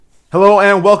Hello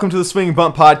and welcome to the Swing and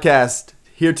Bunt Podcast.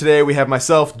 Here today we have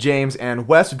myself, James, and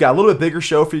Wes. We've got a little bit bigger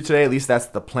show for you today, at least that's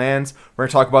the plans. We're going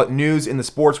to talk about news in the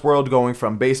sports world going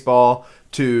from baseball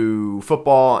to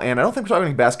football, and I don't think we're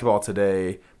talking basketball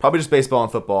today. Probably just baseball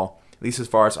and football, at least as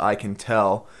far as I can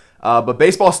tell. But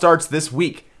baseball starts this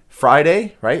week.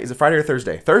 Friday, right? Is it Friday or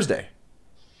Thursday? Thursday.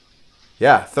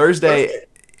 Yeah, Thursday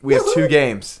we have two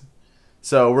games.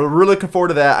 So we're really looking forward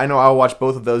to that. I know I'll watch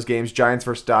both of those games, Giants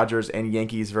versus Dodgers and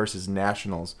Yankees versus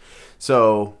Nationals.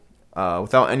 So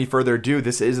without any further ado,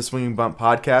 this is the Swing and Bunt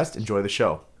Podcast. Enjoy the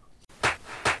show.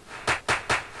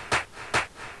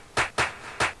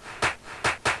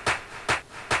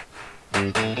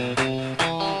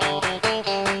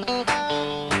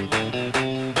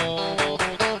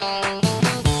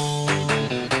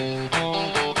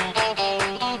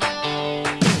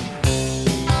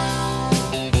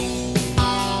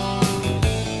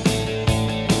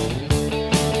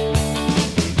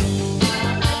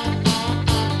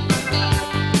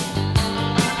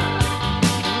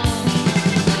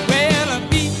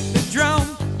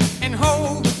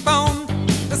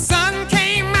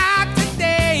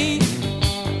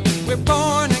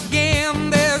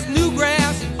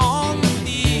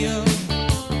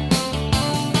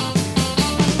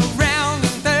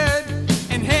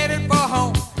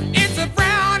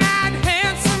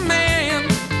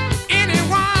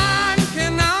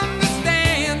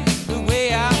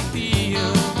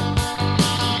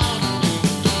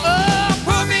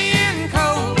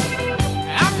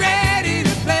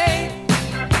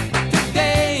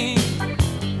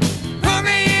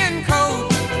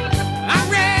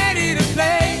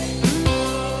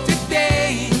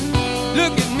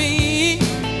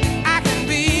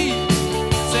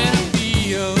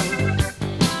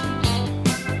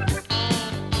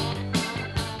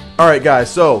 All right, guys,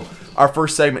 so our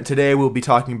first segment today, we'll be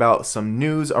talking about some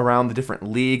news around the different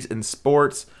leagues and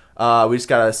sports. We just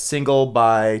got a single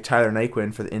by Tyler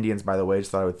Naquin for the Indians, by the way.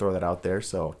 Just thought I would throw that out there.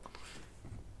 So,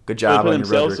 good job on your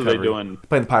road recovery.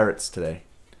 Playing the Pirates today.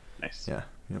 Nice. Yeah.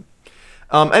 Yep.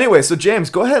 Anyway, so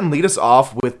James, go ahead and lead us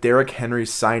off with Derrick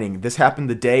Henry's signing. This happened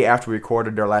the day after we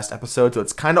recorded our last episode, so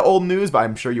it's kind of old news, but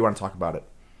I'm sure you want to talk about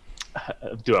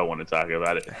it. Do I want to talk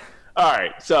about it? All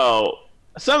right, so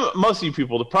most of you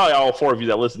people, probably all four of you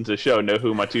that listen to the show, know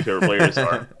who my two favorite players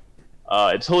are.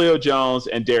 It's Julio Jones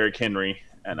and Derrick Henry.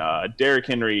 And Derrick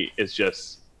Henry is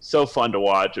just so fun to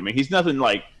watch. I mean, he's not going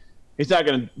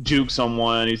to juke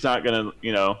someone. He's not going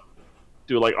to,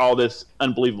 do like all this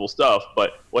unbelievable stuff.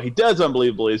 But what he does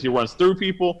unbelievable is he runs through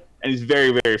people, and he's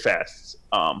very, very fast.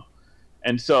 And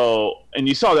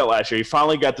you saw that last year. He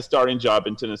finally got the starting job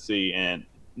in Tennessee, and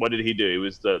what did he do? He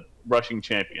was the rushing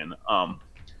champion.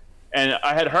 And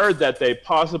I had heard that they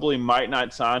possibly might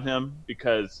not sign him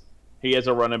because he is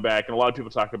a running back, and a lot of people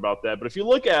talk about that. But if you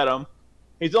look at him,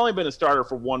 he's only been a starter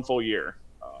for one full year.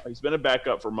 He's been a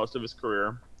backup for most of his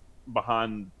career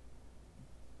behind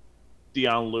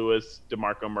Deion Lewis,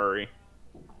 DeMarco Murray.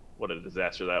 What a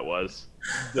disaster that was.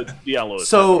 Deion Lewis,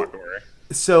 DeMarco Murray.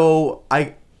 So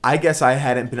I guess I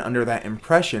hadn't been under that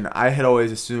impression. I had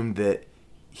always assumed that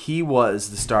he was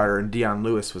the starter and Deion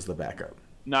Lewis was the backup.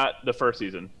 Not the first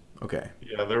season. Okay.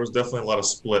 Yeah, there was definitely a lot of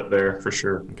split there for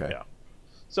sure. Okay. Yeah.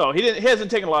 So he hasn't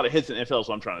taken a lot of hits in the NFL, is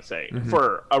what I'm trying to say,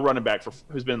 for a running back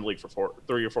who's been in the league for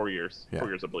 3 or 4 years. Yeah. 4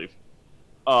 years, I believe.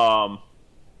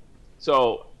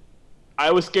 So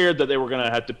I was scared that they were going to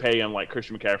have to pay him like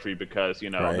Christian McCaffrey because,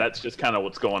 right. That's just kind of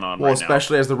what's going on right now. Well,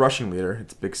 especially as the rushing leader.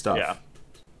 It's big stuff. Yeah.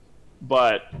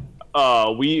 But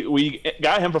we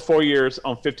got him for 4 years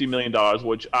on $50 million,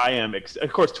 which I am,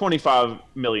 of course, $25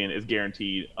 million is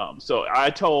guaranteed. So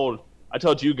I told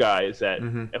you guys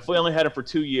that if we only had him for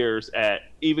 2 years at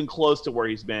even close to where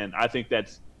he's been, I think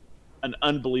that's an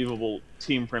unbelievable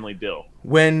team-friendly deal.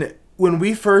 When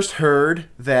we first heard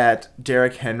that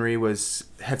Derrick Henry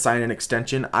had signed an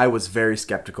extension, I was very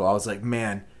skeptical. I was like,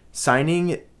 man,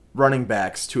 signing running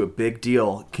backs to a big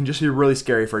deal can just be really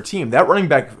scary for a team. That running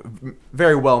back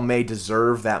very well may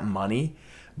deserve that money,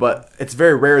 but it's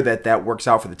very rare that works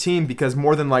out for the team because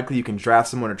more than likely you can draft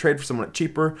someone or trade for someone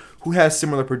cheaper who has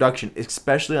similar production,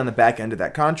 especially on the back end of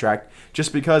that contract,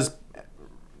 just because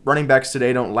running backs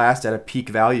today don't last at a peak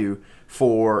value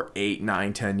for 8,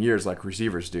 9, 10 years like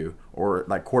receivers do or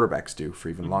like quarterbacks do for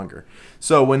even longer.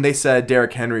 So when they said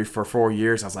Derrick Henry for 4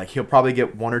 years, I was like, he'll probably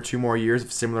get 1 or 2 more years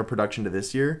of similar production to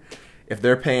this year. If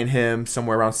they're paying him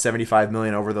somewhere around $75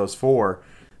 million over those 4,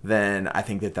 then I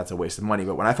think that's a waste of money.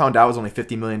 But when I found out it was only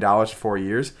 $50 million for 4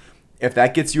 years, if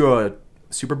that gets you a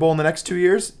Super Bowl in the next 2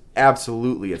 years,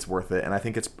 absolutely it's worth it. And I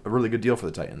think it's a really good deal for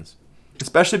the Titans,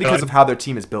 especially because of how their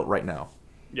team is built right now.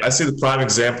 Yeah. I see the prime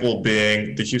example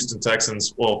being the Houston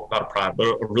Texans. Well, not a prime, but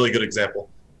a really good example.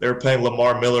 They were paying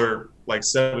Lamar Miller like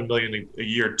 $7 million a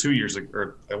year 2 years ago,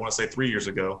 or I want to say 3 years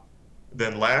ago.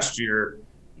 Then last year,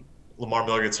 Lamar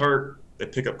Miller gets hurt. They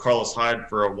pick up Carlos Hyde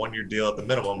for a 1 year deal at the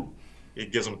minimum.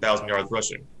 It gives them 1,000 yards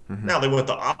rushing. Mm-hmm. Now they went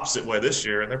the opposite way this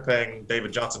year, and they're paying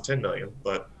David Johnson $10 million.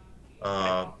 But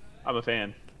I'm a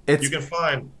fan. you can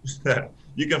find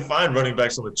running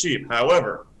backs on the cheap.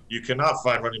 However, you cannot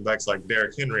find running backs like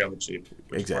Derrick Henry on the cheap.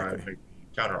 Which Exactly. is where I make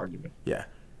the counter argument. Yeah.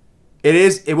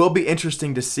 It will be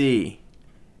interesting to see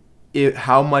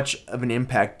how much of an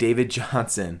impact David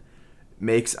Johnson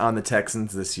makes on the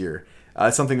Texans this year.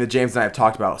 It's something that James and I have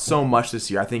talked about so much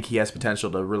this year. I think he has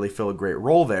potential to really fill a great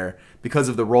role there because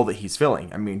of the role that he's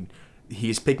filling. I mean,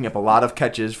 he's picking up a lot of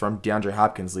catches from DeAndre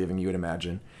Hopkins leaving, you would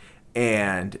imagine,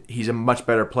 and he's a much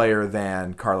better player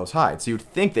than Carlos Hyde. So you'd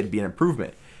think that'd be an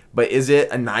improvement. But is it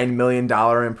a $9 million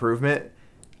improvement?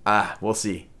 We'll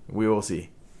see. We will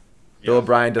see. Bill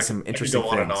O'Brien does some interesting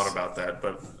things. I can go on and on about that,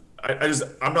 but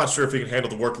I'm not sure if he can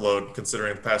handle the workload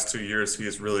considering the past 2 years he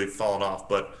has really fallen off.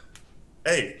 But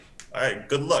hey, all right,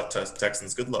 good luck,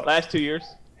 Texans. Good luck. Last 2 years,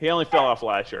 he only fell off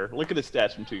last year. Look at his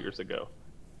stats from 2 years ago.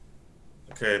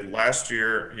 Okay, last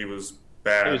year he was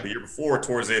bad. The year before,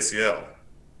 towards ACL.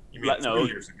 You mean 3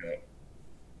 years ago?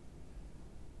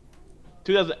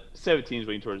 2017 is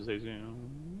when he tore his ACL.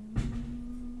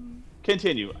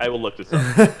 Continue. I will look this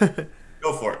up.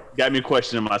 Go for it. Got me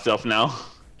questioning myself now.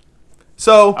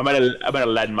 So I might have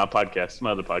lied in my podcast,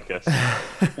 my other podcast.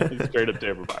 Straight up to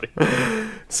everybody.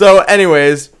 So,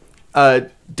 anyways,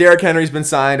 Derrick Henry's been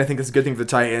signed. I think that's a good thing for the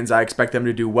Titans. I expect them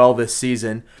to do well this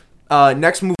season.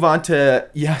 Next, move on to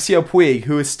Yasiel Puig,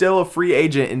 who is still a free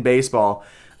agent in baseball,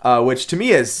 which to me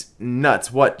is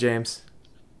nuts. What, James?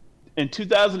 In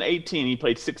 2018, he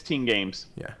played 16 games.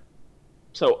 Yeah.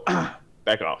 So,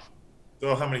 back off.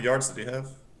 So, how many yards did he have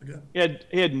again?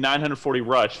 He had 940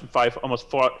 rush, almost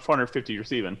 450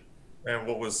 receiving. And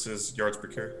what was his yards per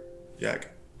carry?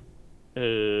 Yak.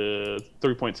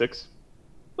 3.6.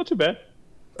 Not too bad.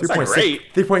 That's 3.6. not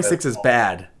great. 3.6 is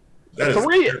bad. That is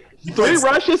Three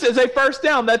rushes is a first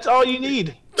down. That's all you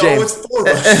need. No, it's 4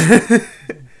 rushes.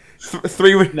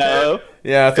 No.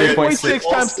 Yeah,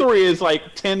 3.6 times 3 is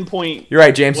like 10 point. You're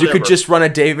right, James. Whatever. You could just run a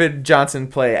David Johnson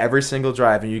play every single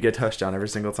drive, and you get a touchdown every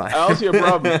single time. I don't see a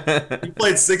problem. He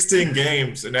played 16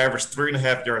 games and averaged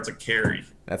 3.5 yards a carry.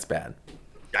 That's bad.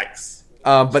 Yikes.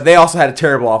 But they also had a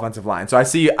terrible offensive line. So I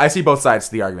see both sides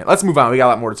to the argument. Let's move on. We got a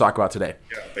lot more to talk about today.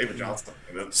 Yeah, David Johnson.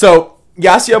 So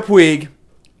Yasiel Puig,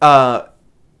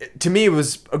 to me,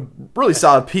 was a really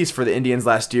solid piece for the Indians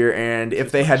last year. And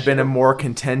if they had been a more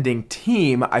contending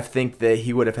team, I think that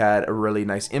he would have had a really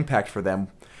nice impact for them.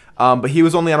 But he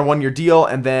was only on a 1 year deal,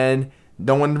 and then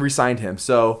no one re-signed him.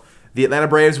 So the Atlanta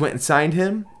Braves went and signed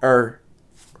him,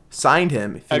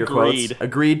 finger quotes,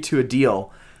 agreed to a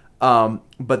deal.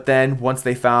 But then once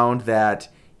they found that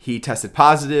he tested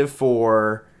positive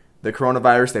for the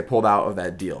coronavirus, they pulled out of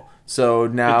that deal. So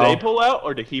now, did they pull out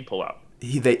or did he pull out?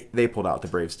 They pulled out. The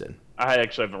Braves did. I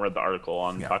actually haven't read the article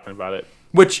on talking about it.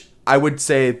 Which I would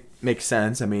say makes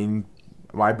sense. I mean,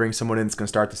 why bring someone in that's going to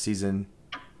start the season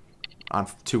on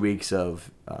 2 weeks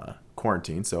of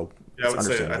quarantine? So yeah, I would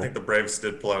say I think the Braves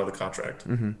did pull out of the contract.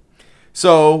 Mm-hmm.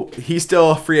 So he's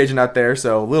still a free agent out there.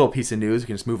 So a little piece of news. We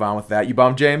can just move on with that. You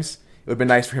bummed, James? It would have been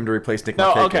nice for him to replace Nick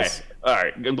Markakis. Okay. All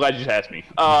right. I'm glad you just asked me.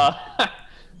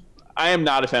 I am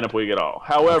not a fan of Puig at all.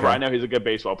 However, I know he's a good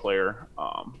baseball player.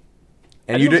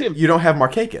 And you don't have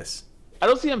Markakis. I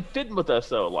don't see him fitting with us,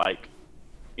 though. Like,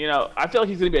 I feel like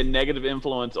he's going to be a negative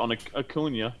influence on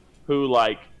Acuna, who,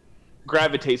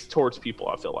 gravitates towards people,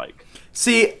 I feel like.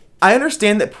 See, I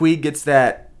understand that Puig gets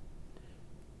the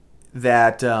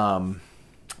word,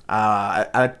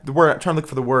 I'm trying to look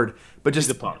for the word, but just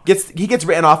he gets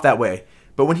written off that way.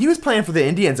 But when he was playing for the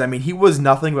Indians, I mean, he was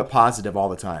nothing but positive all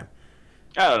the time.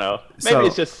 I don't know. Maybe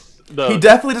it's just he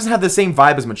definitely doesn't have the same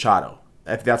vibe as Machado,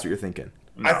 if that's what you're thinking.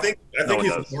 No, I think he's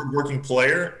a hard-working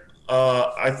player.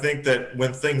 I think that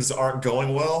when things aren't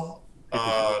going well,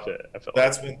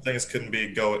 that's when things can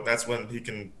be going. That's when he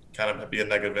can kind of be a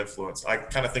negative influence. I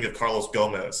kind of think of Carlos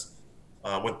Gomez.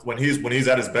 When he's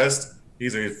at his best,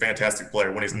 he's a fantastic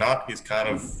player. When he's not, he's kind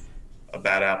of a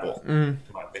bad apple, in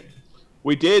my opinion.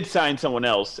 We did sign someone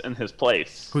else in his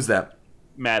place. Who's that?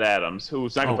 Matt Adams,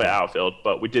 who's not going to play outfield,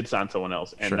 but we did sign someone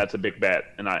else, and that's a big bet.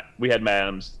 And we had Matt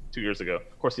Adams 2 years ago.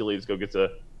 Of course, he leaves, gets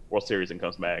a World Series, and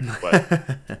comes back.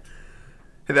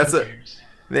 But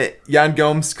Yan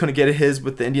Gomes couldn't get his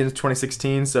with the Indians in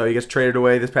 2016, so he gets traded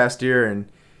away this past year, and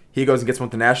he goes and gets one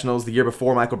with the Nationals the year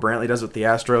before Michael Brantley does with the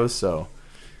Astros. So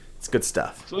It's good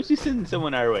stuff. So you send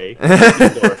someone our way.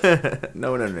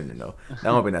 No. That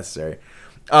won't be necessary.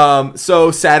 So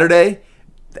Saturday,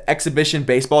 the exhibition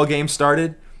baseball game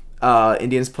started.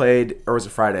 Indians played, or was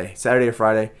it Friday? Saturday or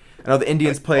Friday? I know the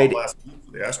Indians played last week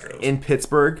for the Astros. in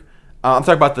Pittsburgh. I'm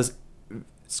talking about the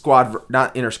squad,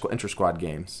 not inter-squad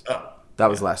games. That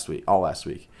was last week, all last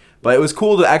week. But it was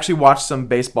cool to actually watch some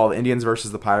baseball, the Indians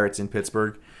versus the Pirates in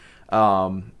Pittsburgh.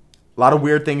 A lot of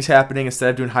weird things happening. Instead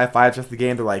of doing high fives after the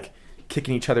game, they're like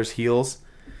kicking each other's heels.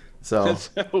 So, That's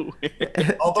so weird.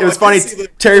 it was funny.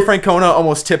 Terry Francona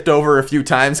almost tipped over a few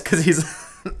times because he's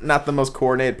not the most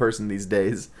coordinated person these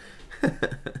days.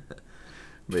 But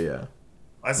yeah.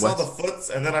 I saw the foots,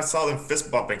 and then I saw them fist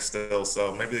bumping still,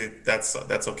 so maybe that's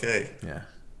okay. Yeah.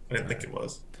 I didn't think it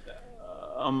was.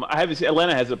 I haven't seen.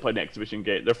 Atlanta hasn't played an exhibition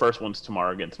game. Their first one's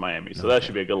tomorrow against Miami, so that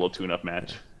should be a good little tune-up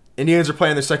match. Indians are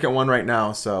playing their second one right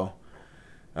now, so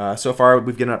so far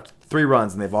we've given up 3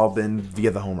 runs, and they've all been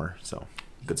via the homer. So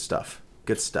good stuff.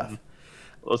 Good stuff.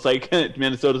 Looks like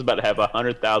Minnesota's about to have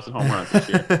 100,000 home runs this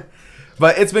year.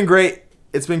 But it's been great.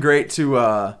 It's been great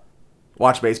to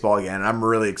watch baseball again. I'm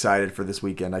really excited for this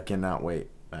weekend. I cannot wait.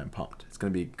 I'm pumped. It's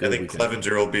going to be a good I think weekend.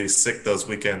 Clevenger will be sick those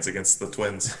weekends against the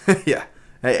Twins. Yeah.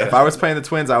 Hey, if I was playing the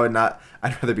Twins, I would not.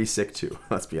 I'd rather be sick too.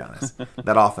 Let's be honest.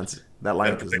 That offense, that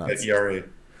lineup is nuts. That ERA.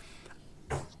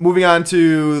 Moving on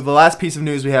to the last piece of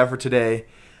news we have for today.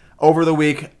 Over the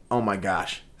week, oh my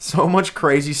gosh, so much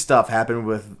crazy stuff happened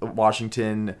with the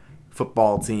Washington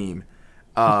football team.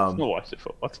 We'll watch the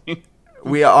football team.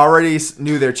 We already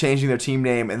knew they're changing their team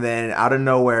name, and then out of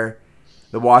nowhere,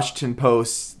 the Washington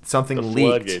Post, something leaked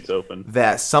floodgates open.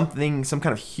 that some kind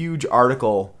of huge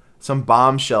article, some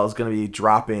bombshell is going to be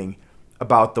dropping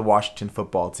about the Washington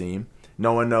football team.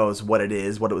 No one knows what it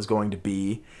is, what it was going to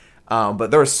be.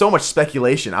 But there was so much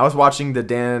speculation. I was watching the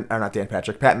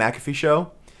Pat McAfee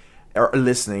show, or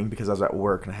listening because I was at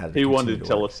work and I had to. He wanted to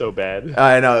tell us so bad.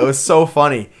 I know, it was so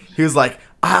funny. He was like,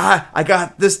 I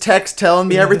got this text telling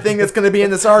me everything that's going to be in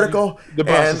this article. The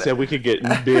boss said we could get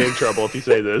in big trouble if you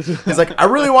say this. He's like, I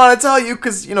really want to tell you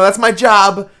because that's my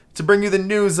job to bring you the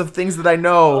news of things that I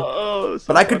know.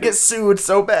 But I could get sued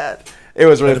so bad. It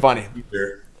was really funny.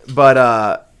 But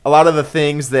a lot of the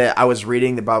things that I was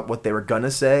reading about what they were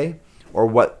gonna say, or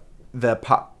what the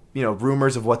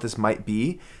rumors of what this might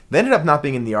be, they ended up not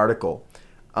being in the article.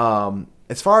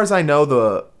 As far as I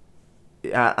know,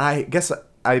 I guess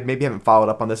I maybe haven't followed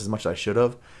up on this as much as I should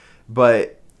have,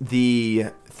 but the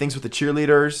things with the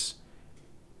cheerleaders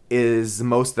is the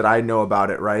most that I know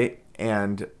about it, right?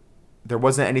 And there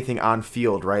wasn't anything on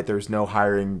field, right? There's no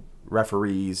hiring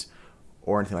referees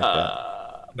or anything like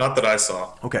that. Not that I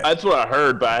saw. Okay. That's what I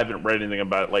heard, but I haven't read anything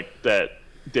about it, like that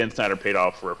Dan Snyder paid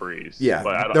off referees. Yeah.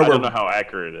 But I don't know how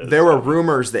accurate it is. There were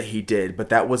rumors that he did, but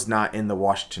that was not in the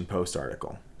Washington Post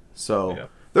article. So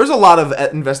there's a lot of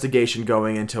investigation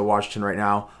going into Washington right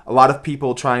now. A lot of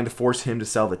people trying to force him to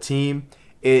sell the team.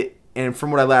 And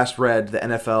from what I last read, the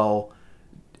NFL,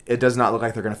 it does not look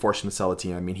like they're going to force him to sell the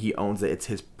team. I mean, he owns it. It's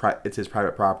his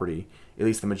private property, at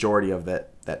least the majority of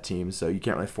that team. So you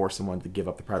can't really force someone to give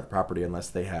up the private property unless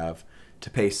they have to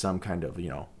pay some kind of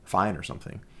fine or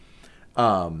something.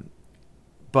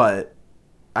 But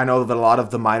I know that a lot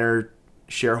of the minor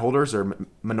shareholders or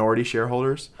minority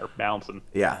shareholders are bouncing.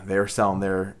 Yeah, they're selling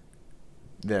their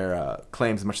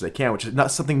claims as much as they can, which is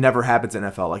not something never happens in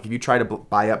NFL. Like if you try to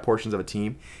buy up portions of a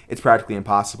team, it's practically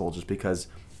impossible just because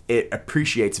it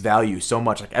appreciates value so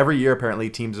much. Like every year, apparently,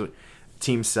 teams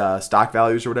stock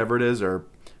values or whatever it is, or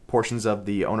portions of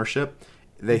the ownership,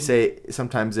 they say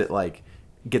sometimes it like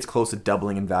gets close to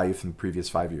doubling in value from the previous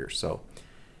 5 years. So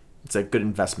it's a good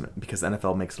investment because the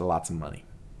NFL makes lots of money.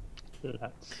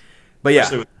 But yeah,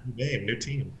 with new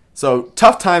team. So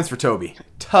tough times for Toby.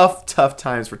 Tough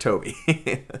times for Toby.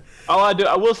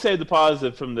 I will say the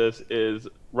positive from this is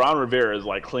Ron Rivera is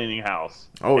like cleaning house.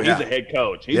 Oh, He's the head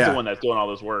coach. He's the one that's doing all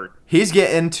this work. He's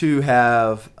getting to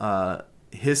have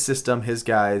his system, his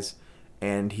guys,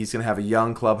 and he's going to have a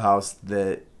young clubhouse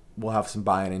that will have some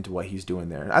buy-in into what he's doing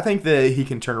there. I think that he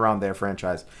can turn around their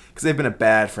franchise because they've been a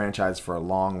bad franchise for a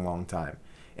long, long time.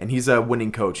 And he's a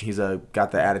winning coach. He's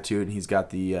got the attitude and he's got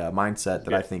the mindset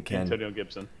that I think can. Antonio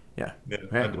Gibson. Yeah.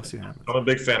 We'll see what happens. I'm a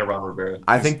big fan of Ron Rivera.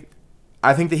 I think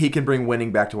that he can bring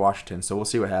winning back to Washington. So we'll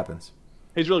see what happens.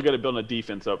 He's really good at building a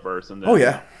defense up first. And then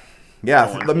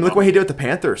Look what he did with the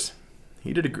Panthers.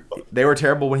 They were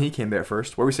terrible when he came there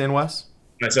first. What were we saying, Wes?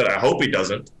 I said I hope he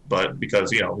doesn't, but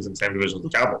because he's in the same division as the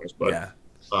Cowboys. But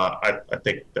I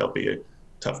think they'll be a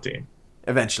tough team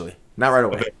eventually, not right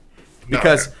away.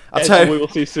 Because I'll tell you, we will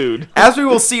see soon. As we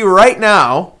will see right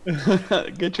now.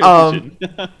 Good transition.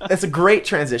 It's a great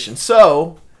transition.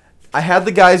 So, I had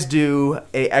the guys do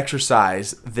a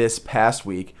exercise this past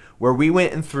week where we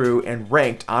went in through and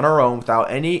ranked on our own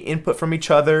without any input from each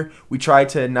other. We tried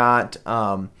to not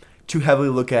too heavily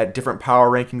look at different power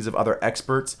rankings of other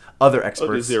experts.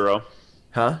 Zero.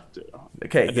 Huh? Zero.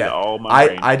 Okay, I did yeah. all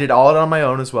my I did all it on my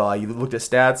own as well. I looked at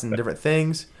stats and different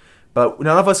things, but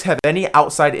none of us have any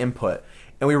outside input.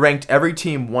 And we ranked every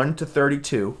team 1 to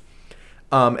 32.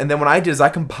 And then what I did is I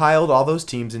compiled all those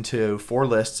teams into 4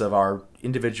 lists of our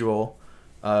individual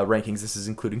rankings. This is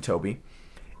including Toby.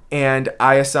 And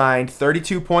I assigned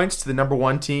 32 points to the number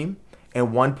 1 team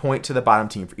and 1 point to the bottom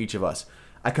team for each of us.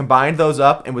 I combined those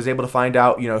up and was able to find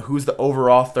out, who's the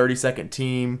overall 32nd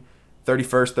team,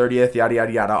 31st, 30th, yada,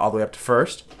 yada, yada, all the way up to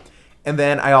first. And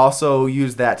then I also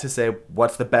used that to say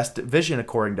what's the best division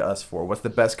according to us for, what's the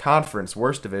best conference,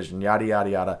 worst division, yada, yada,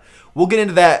 yada. We'll get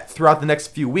into that throughout the next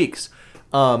few weeks.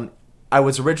 I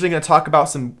was originally going to talk about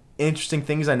some interesting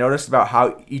things I noticed about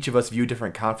how each of us view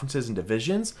different conferences and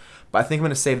divisions, but I think I'm going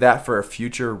to save that for a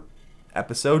future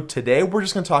episode. Today, we're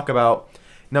just going to talk about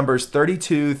numbers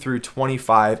 32 through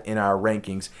 25 in our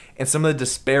rankings and some of the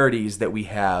disparities that we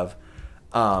have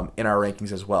in our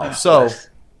rankings as well. So,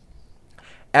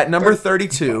 at number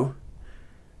 32,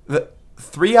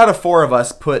 3 out of 4 of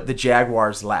us put the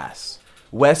Jaguars last.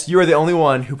 Wes, you are the only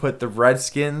one who put the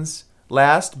Redskins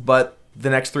last, but the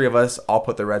next 3 of us all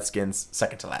put the Redskins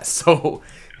second to last. So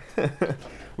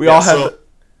we all have.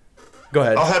 Go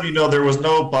ahead. I'll have you know there was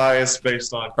no bias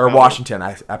based on. Or Washington.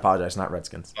 I apologize, not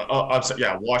Redskins. I'm sorry,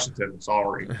 yeah, Washington.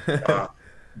 Sorry,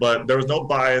 but there was no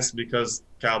bias because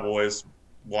Cowboys,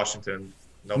 Washington.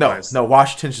 No bias. No,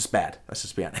 Washington's just bad. Let's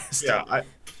just be honest. Yeah,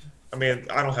 I mean,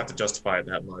 I don't have to justify it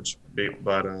that much,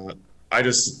 but I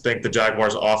just think the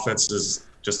Jaguars' offense is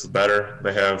just better.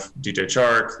 They have DJ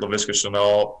Chark, Laviska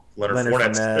Shenault, Leonard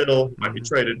Fournette still might be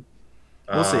traded.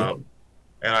 We'll see.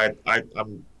 And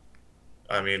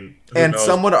I mean, and knows?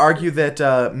 Some would argue that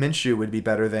Minshew would be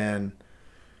better than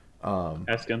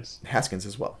Haskins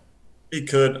as well. He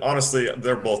could. Honestly,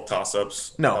 they're both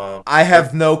toss-ups. No, I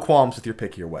have no qualms with your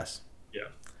pick here, Wes. Yeah.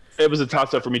 It was a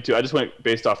toss-up for me, too. I just went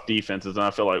based off defenses, and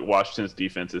I feel like Washington's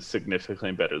defense is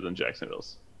significantly better than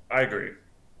Jacksonville's. I agree.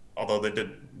 Although they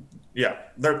did – yeah,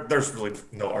 there's really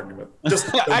no argument.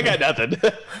 I got nothing.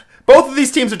 Both of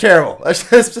these teams are terrible.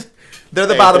 They're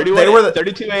the bottom. They were the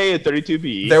 32A and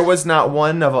 32B. There was not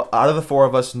one out of the 4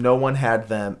 of us. No one had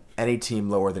them any team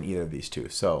lower than either of these 2.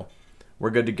 So we're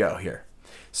good to go here.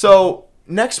 So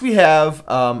next we have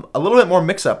a little bit more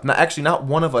mix-up. Not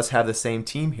one of us have the same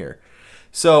team here.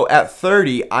 So at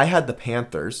 30, I had the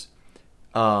Panthers.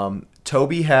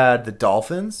 Toby had the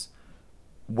Dolphins.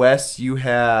 Wes, you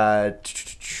had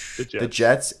the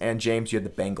Jets, and James, you had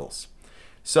the Bengals.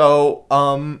 So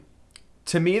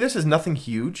to me, this is nothing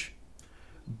huge,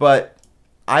 but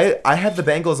I have the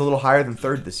Bengals a little higher than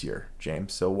 3rd this year,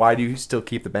 James. So why do you still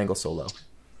keep the Bengals so low?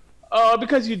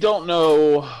 Because you don't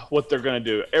know what they're going to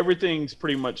do. Everything's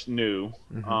pretty much new.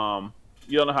 Mm-hmm.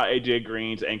 You don't know how AJ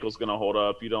Green's ankle's going to hold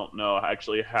up. You don't know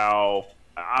actually how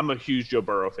 – I'm a huge Joe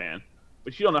Burrow fan,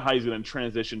 but you don't know how he's going to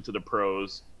transition to the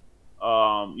pros.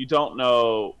 You don't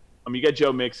know – I mean, you got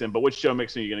Joe Mixon, but which Joe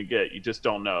Mixon are you going to get? You just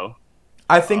don't know.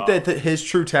 I think that his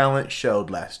true talent showed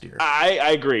last year.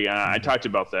 I agree. I talked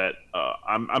about that.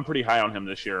 I'm pretty high on him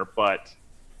this year, but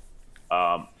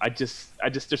I just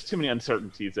there's too many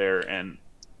uncertainties there, and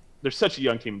they're such a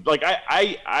young team. Like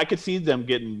I could see them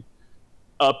getting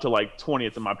up to like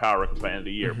 20th in my power rankings by the end of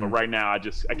the year, but right now I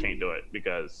can't do it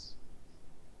because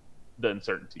the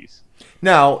uncertainties.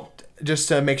 Now, just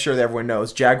to make sure that everyone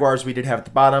knows, Jaguars we did have at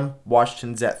the bottom.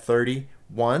 Washington's at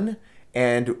 31,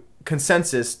 and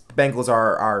consensus, the Bengals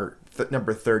are our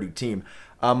number 30 team.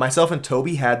 Myself and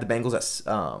Toby had the Bengals at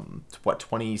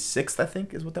 26th, I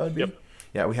think is what that would be. Yep.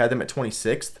 Yeah, we had them at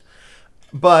 26th.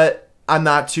 But I'm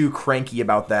not too cranky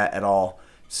about that at all.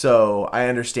 So I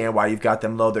understand why you've got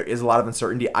them low. There is a lot of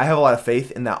uncertainty. I have a lot of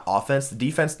faith in that offense. The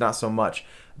defense, not so much.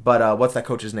 But what's that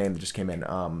coach's name that just came in?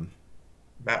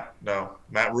 Matt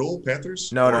Rule,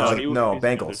 Panthers? No,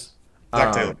 Bengals.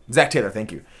 Zach Taylor. Zach Taylor,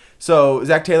 thank you. So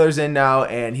Zach Taylor's in now,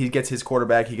 and he gets his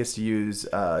quarterback. He gets to use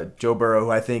Joe Burrow,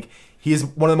 who I think he's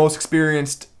one of the most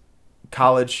experienced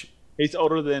college. He's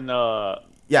older than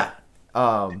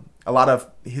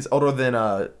he's older than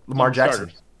Lamar Jackson.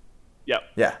 Starters. Yep.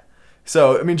 Yeah.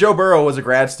 So I mean, Joe Burrow was a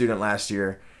grad student last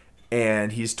year,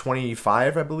 and he's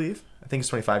 25, I believe. I think he's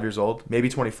 25 years old, maybe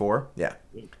 24. Yeah.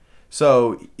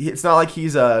 So it's not like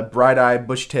he's a bright-eyed,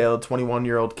 bushy-tailed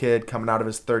 21-year-old kid coming out of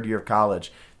his 3rd year of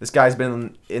college. This guy's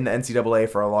been in the NCAA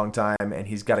for a long time, and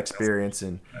he's got experience.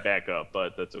 And back up,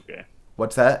 but that's okay.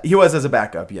 What's that? He was as a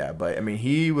backup, yeah, but I mean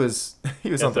he was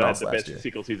something else the last best year.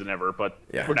 sequel season ever, but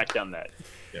Yeah. we're not counting that.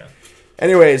 Yeah.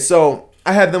 Anyways, so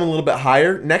I have them a little bit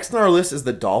higher. Next on our list is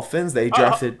the Dolphins. They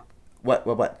drafted what?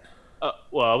 Well,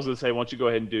 I was gonna say, why don't you go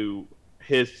ahead and do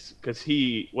his, because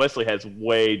Wesley has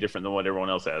way different than what everyone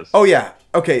else has. Oh yeah,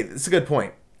 okay, that's a good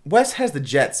point. Wes has the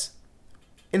Jets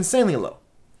insanely low.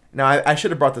 Now I should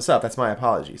have brought this up. That's my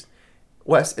apologies.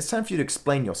 Wes, it's time for you to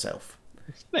explain yourself.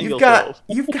 You've got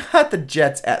the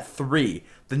Jets at 3.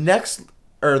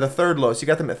 The third lowest, you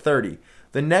got them at 30.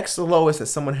 The next lowest that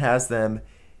someone has them,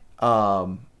 out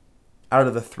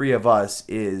of the 3 of us,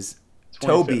 is 25th.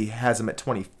 Toby has them at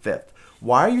 25th.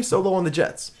 Why are you so low on the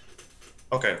Jets?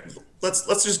 Okay,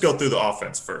 let's just go through the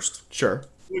offense first. Sure.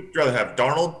 Would you rather have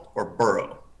Darnold or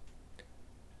Burrow?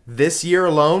 This year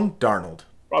alone, Darnold.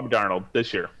 Rob Darnold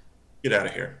this year. Get out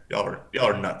of here. Y'all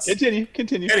are nuts.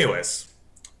 Continue. Anyways,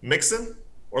 Mixon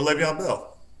or Le'Veon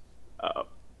Bell?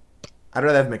 I'd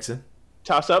rather have Mixon.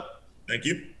 Toss up. Thank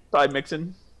you. Probably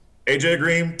Mixon. AJ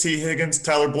Green, T. Higgins,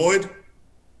 Tyler Boyd.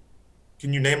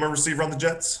 Can you name a receiver on the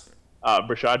Jets?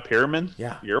 Brashad Perriman.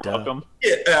 Yeah. You're welcome.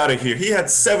 Get out of here. He had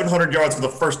 700 yards for the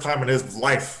first time in his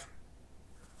life.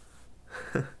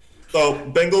 So,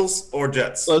 Bengals or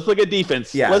Jets? Let's look at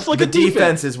defense. Yeah, Let's look the at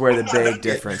defense is where the big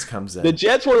difference comes in. The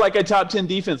Jets were like a top 10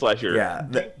 defense last year. Yeah.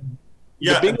 The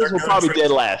Bengals will probably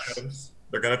dead last.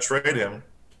 They're going to trade him.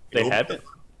 They haven't.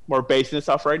 We're basing this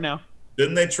off right now.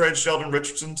 Didn't they trade Sheldon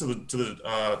Richardson to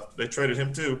the they traded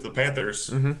him to the Panthers?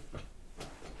 Mm-hmm.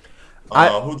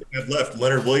 Who do they have left?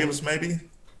 Leonard Williams, maybe?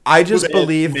 I just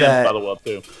believe that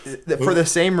for the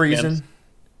same reason. Mims.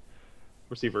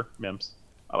 Receiver, Mims.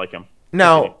 I like him.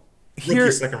 Now,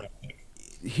 here's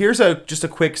just a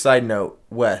quick side note,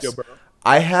 Wes.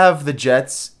 I have the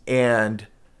Jets and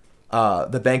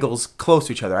the Bengals close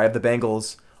to each other. I have the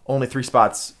Bengals only 3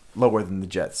 spots lower than the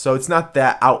Jets. So it's not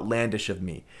that outlandish of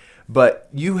me. But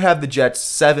you have the Jets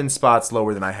 7 spots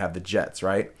lower than I have the Jets,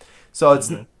 right? So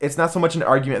it's not so much an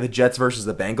argument of the Jets versus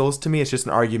the Bengals to me. It's just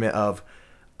an argument of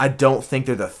I don't think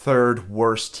they're the 3rd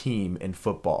worst team in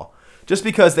football. Just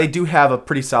because they do have a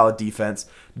pretty solid defense.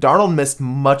 Darnold missed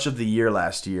much of the year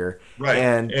last year. Right.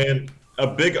 And a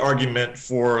big argument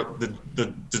for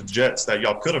the Jets that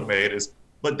y'all could have made is,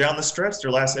 but down the stretch,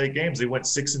 their last 8 games, they went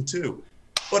 6-2.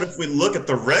 But if we look at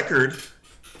the record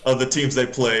of the teams they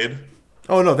played,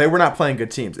 oh no, they were not playing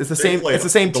good teams. It's the same. It's the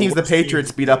same teams the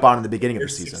Patriots beat up on in the beginning of the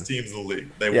season. 6 teams in the league.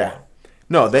 They won.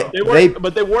 No, they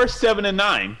were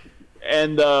 7-9,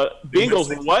 and Bengals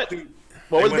were what?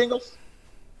 What was Bengals?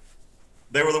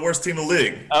 They were the worst team in the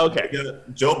league. Okay. They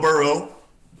got Joe Burrow.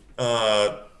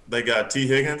 They got T.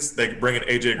 Higgins. They bring in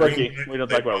AJ Green. We don't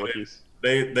talk about rookies.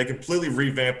 They completely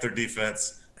revamped their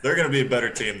defense. They're going to be a better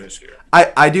team this year.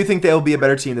 I do think they'll be a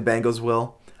better team. The Bengals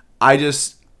will. I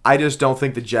just don't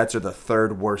think the Jets are the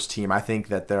 3rd worst team. I think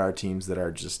that there are teams that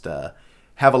are just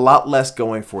have a lot less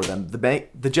going for them.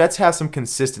 The Jets have some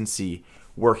consistency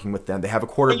working with them. They have a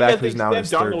quarterback who's now in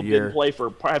his 3rd year. Didn't play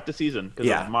for half the season because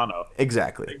of mono.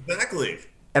 Exactly.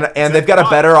 And they've got a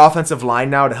better offensive line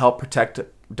now to help protect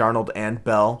Darnold and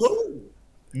Bell. Who?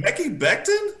 Mekhi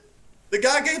Becton? The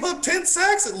guy gave up 10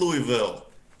 sacks at Louisville.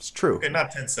 It's true. Okay,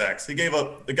 not 10 sacks.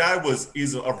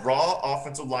 He's a raw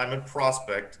offensive lineman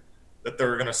prospect that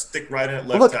they're going to stick right in at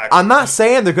left tackle. I'm not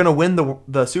saying they're going to win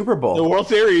the Super Bowl. The World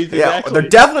Series, yeah, exactly. They're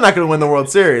definitely not going to win the World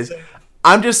Series.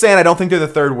 I'm just saying I don't think they're the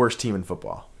 3rd worst team in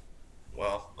football.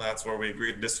 Well, that's where we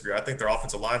agree to disagree. I think their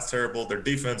offensive line's terrible. Their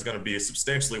defense is going to be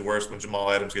substantially worse when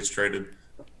Jamal Adams gets traded.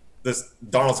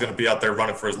 Darnold's going to be out there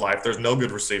running for his life. There's no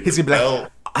good receiver. He's going to be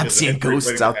like, I'm seeing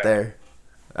ghosts out there.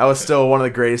 That was still one of the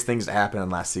greatest things that happened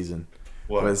last season.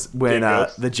 Was when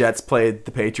the Jets played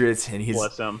the Patriots and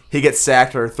he gets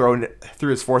sacked or threw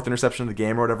his 4th interception of the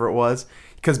game or whatever it was.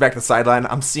 He comes back to the sideline.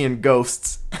 I'm seeing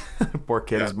ghosts. Poor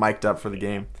kid was mic'd up for the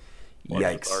game.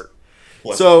 Yikes.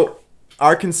 So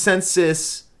our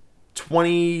consensus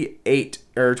 28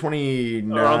 or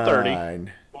 29. Around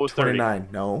 30. What was 29.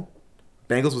 No.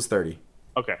 Bengals was 30.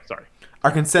 Okay, sorry.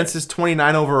 Our consensus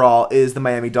 29 overall is the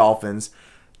Miami Dolphins.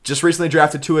 Just recently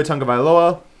drafted Tua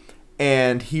Tagovailoa,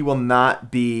 and he will not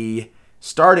be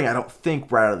starting, I don't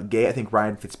think, right out of the gate. I think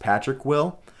Ryan Fitzpatrick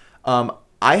will. I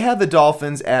have the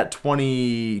Dolphins at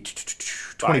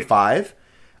 25,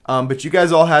 but you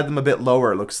guys all had them a bit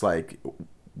lower, it looks like.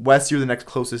 Wes, you're the next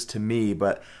closest to me,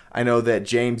 but I know that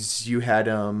James, you had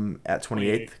him at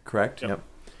 28th, correct? Yep.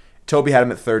 Toby had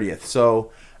him at 30th.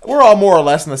 So we're all more or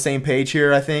less on the same page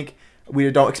here, I think.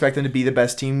 We don't expect them to be the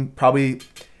best team, probably.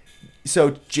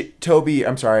 So,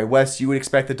 Wes, you would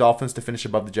expect the Dolphins to finish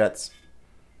above the Jets?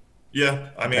 Yeah,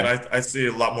 I mean, I see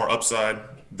a lot more upside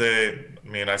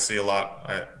I see a lot.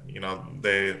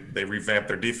 They revamped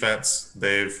their defense.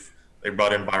 They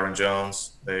brought in Byron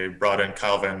Jones. They brought in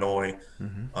Kyle Van Noy.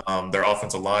 Mm-hmm. Their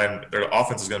offense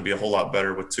is going to be a whole lot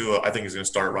better with Tua. I think he's going to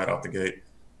start right out the gate.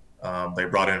 They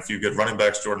brought in a few good running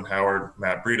backs: Jordan Howard,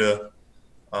 Matt Breida.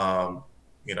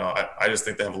 I just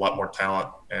think they have a lot more talent,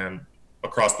 and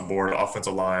across the board,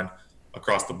 offensive line,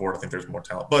 across the board, I think there's more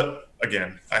talent. But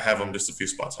again, I have them just a few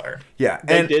spots higher. Yeah,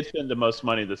 they did spend the most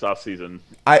money this offseason.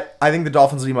 I think the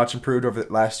Dolphins will be much improved over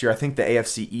last year. I think the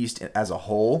AFC East as a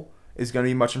whole is going to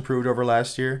be much improved over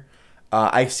last year.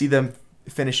 I see them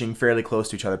finishing fairly close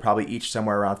to each other, probably each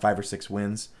somewhere around 5 or 6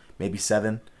 wins, maybe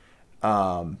 7.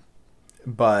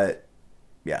 But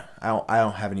yeah, I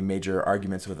don't have any major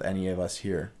arguments with any of us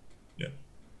here. Yeah,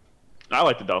 I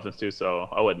like the Dolphins too, so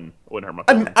I wouldn't hurt my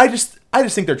I feelings. mean, I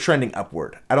just think they're trending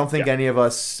upward. I don't think any of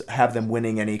us have them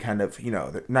winning any kind of,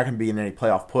 they're not going to be in any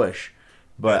playoff push,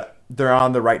 but they're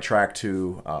on the right track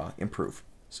to improve.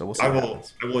 So we'll see. I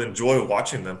will enjoy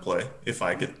watching them play if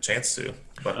I get the chance to.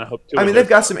 But I mean, they've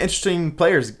got some interesting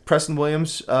players. Preston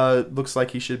Williams looks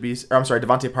like he should be. Or, I'm sorry,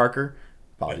 Devontae Parker.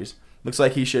 Apologies. Yeah. Looks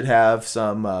like he should have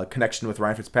some connection with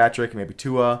Ryan Fitzpatrick, maybe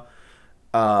Tua.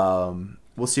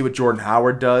 We'll see what Jordan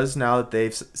Howard does now that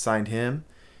they've signed him.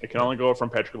 It can only go from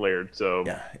Patrick Laird, so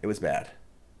yeah, it was bad.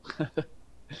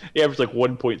 He averaged like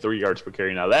 1.3 yards per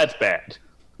carry. Now that's bad.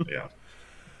 Yeah.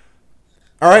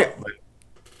 All right.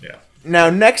 Yeah. Now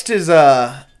next is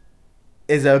a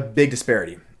big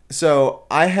disparity. So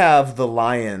I have the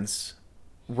Lions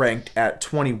ranked at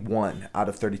 21 out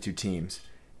of 32 teams.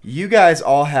 You guys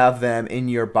all have them in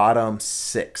your bottom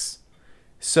 6.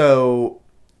 So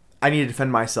I need to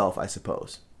defend myself, I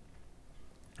suppose.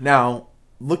 Now,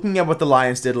 looking at what the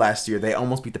Lions did last year, they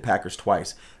almost beat the Packers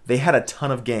twice. They had a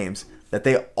ton of games that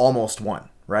they almost won,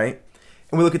 right?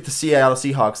 And we look at the Seattle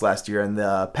Seahawks last year and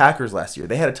the Packers last year.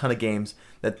 They had a ton of games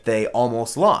that they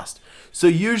almost lost. So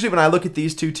usually when I look at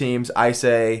these two teams, I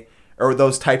say, or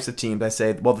those types of teams, I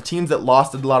say, well, the teams that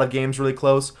lost a lot of games really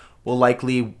close will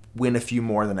likely win a few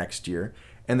more the next year.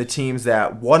 And the teams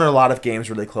that won a lot of games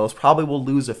really close probably will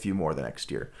lose a few more the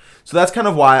next year. So that's kind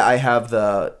of why I have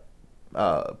the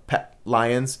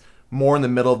Lions more in the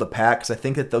middle of the pack, because I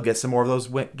think that they'll get some more of those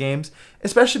games,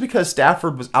 especially because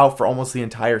Stafford was out for almost the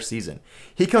entire season.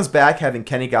 He comes back having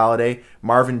Kenny Galladay,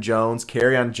 Marvin Jones,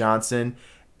 Kerryon Johnson,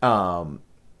 and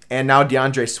now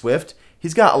DeAndre Swift.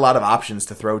 He's got a lot of options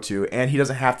to throw to, and he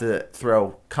doesn't have to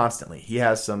throw constantly. He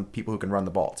has some people who can run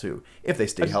the ball, too, if they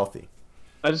stay healthy.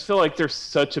 I just feel like they're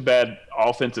such a bad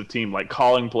offensive team, like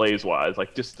calling plays wise,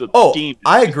 like just the scheme.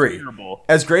 I agree. Terrible.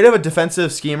 As great of a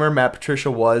defensive schemer Matt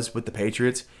Patricia was with the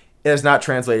Patriots, it has not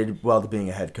translated well to being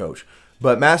a head coach.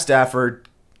 But Matt Stafford,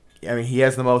 I mean, he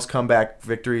has the most comeback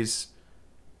victories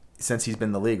since he's been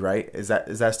in the league, right? Is that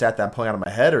a stat that I'm pulling out of my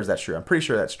head, or is that true? I'm pretty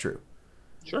sure that's true.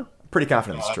 Sure. Pretty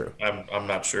confident it's true. I'm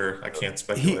not sure. I can't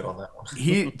speculate on that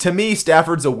one. To me,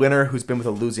 Stafford's a winner who's been with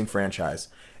a losing franchise.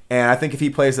 And I think if he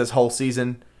plays this whole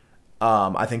season,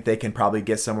 I think they can probably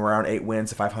get somewhere around 8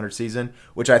 wins, a 500 season,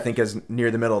 which I think is near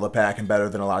the middle of the pack and better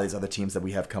than a lot of these other teams that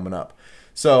we have coming up.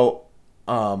 So,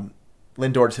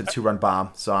 Lindor just hit a 2-run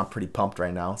bomb, so I'm pretty pumped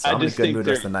right now. So I'm in a good mood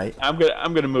rest of the night. I'm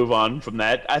gonna move on from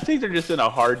that. I think they're just in a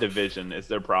hard division is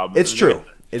their problem. It's true.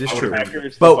 It is true.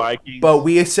 Packers, but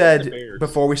we said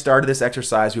before we started this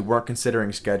exercise, we weren't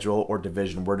considering schedule or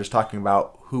division. We're just talking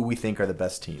about who we think are the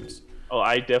best teams. Oh,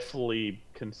 I definitely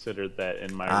considered that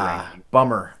in my ranking.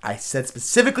 Bummer. I said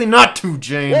specifically not to,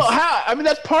 James. Well, I mean,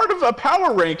 that's part of a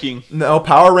power ranking. No,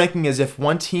 power ranking is if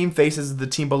one team faces the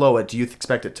team below it, do you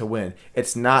expect it to win?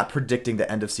 It's not predicting the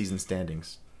end of season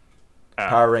standings.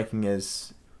 Power ranking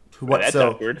is that's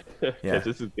awkward. Yeah,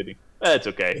 this is getting. That's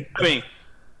okay. I mean,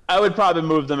 I would probably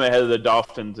move them ahead of the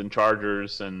Dolphins and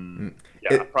Chargers, and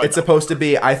it's supposed to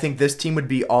be. I think this team would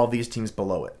be all these teams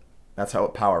below it. That's how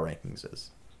power rankings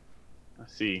is. I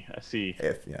see.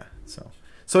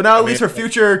 So now at least for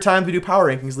future times we do power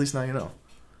rankings, at least now you know.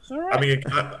 Right. I mean,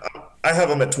 I have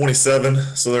them at 27,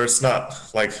 so it's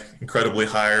not like incredibly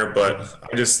higher, but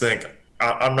I just think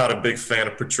I'm not a big fan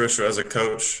of Patricia as a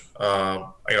coach.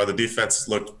 The defense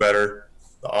looked better.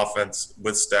 The offense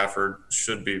with Stafford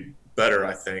should be better,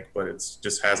 I think, but it's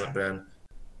just hasn't been.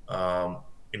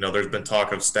 There's been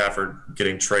talk of Stafford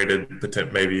getting traded,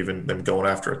 maybe even them going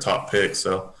after a top pick.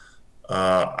 So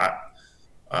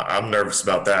I'm nervous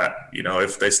about that.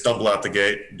 If they stumble out the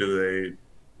gate, do they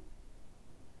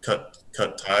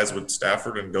cut ties with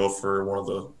Stafford and go for one of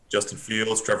the Justin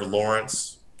Fields, Trevor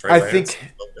Lawrence, Trey Lance?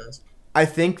 I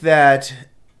think that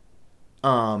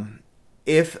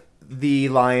if the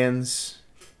Lions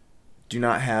do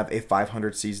not have a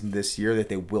 500 season this year, that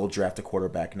they will draft a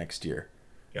quarterback next year.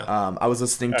 Yeah. I was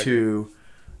listening to,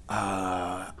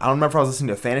 I don't remember if I was listening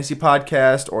to a fantasy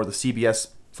podcast or the CBS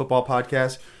football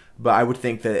podcast, but I would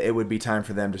think that it would be time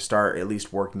for them to start at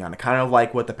least working on it. Kind of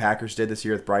like what the Packers did this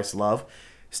year with Bryce Love.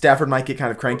 Stafford might get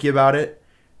kind of cranky about it.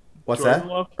 What's Jordan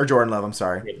that? Love? Or Jordan Love, I'm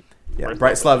sorry. Yeah,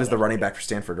 Bryce Love is the running back for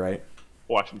Stanford, right?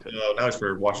 Washington. Now he's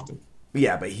for Washington.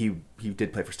 Yeah, but he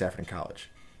did play for Stafford in college.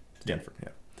 Stanford, yeah.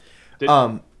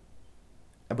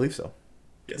 I believe so.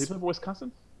 Did he play for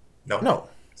Wisconsin? No.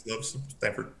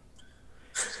 Stanford.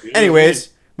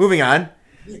 Anyways, moving on.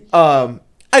 I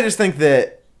just think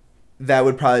that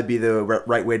would probably be the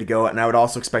right way to go, and I would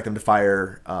also expect them to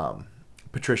fire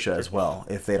Patricia as well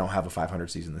if they don't have a 500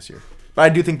 season this year. But I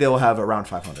do think they will have around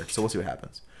 500, so we'll see what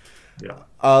happens. Yeah.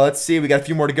 Let's see. We got a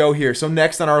few more to go here. So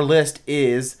next on our list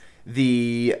is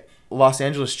the Los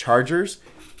Angeles Chargers.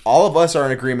 All of us are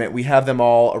in agreement. We have them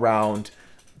all around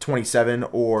 27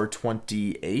 or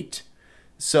 28.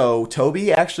 So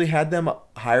Toby actually had them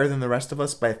higher than the rest of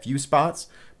us by a few spots,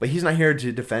 but he's not here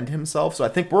to defend himself. So I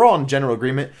think we're all in general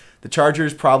agreement. The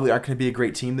Chargers probably aren't going to be a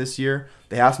great team this year.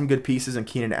 They have some good pieces in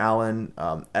Keenan Allen,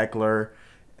 Eckler,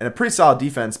 and a pretty solid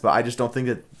defense, but I just don't think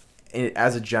that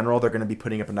as a general they're going to be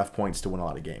putting up enough points to win a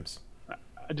lot of games.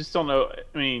 I just don't know.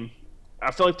 I mean,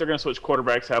 I feel like they're going to switch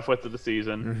quarterbacks halfway through the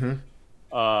season.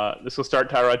 Mm-hmm. This will start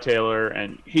Tyrod Taylor,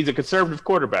 and he's a conservative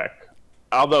quarterback.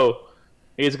 Although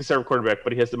he is a conservative quarterback,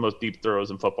 but he has the most deep throws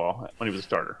in football when he was a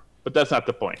starter. But that's not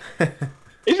the point.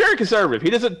 He's very conservative. He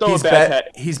doesn't throw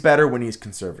he's better when he's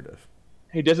conservative.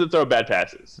 He doesn't throw bad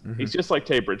passes. Mm-hmm. He's just like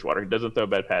Teddy Bridgewater. He doesn't throw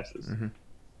bad passes. Mm-hmm.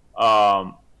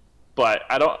 But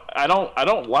I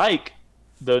don't like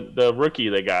the rookie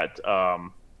they got,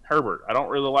 Herbert. I don't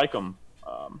really like him.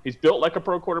 He's built like a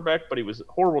pro quarterback, but he was a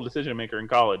horrible decision maker in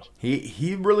college.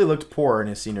 He really looked poor in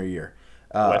his senior year,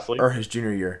 Wesley? or his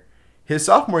junior year. His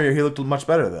sophomore year he looked much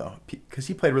better though, because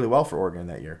he played really well for Oregon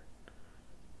that year.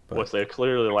 But Wesley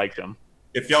clearly liked him.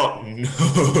 If y'all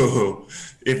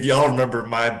remember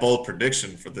my bold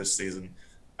prediction for this season,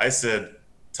 I said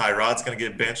Tyrod's going to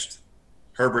get benched,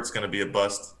 Herbert's going to be a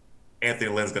bust, Anthony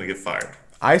Lynn's going to get fired.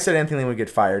 I said Anthony Lynn would get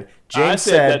fired. James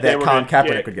said that Colin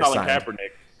Kaepernick would get signed. Kaepernick.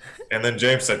 And then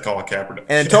James said Colin Kaepernick.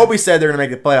 And Toby said they're going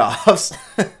to make the playoffs.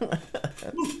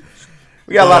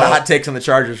 We got a lot of hot takes on the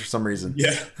Chargers for some reason.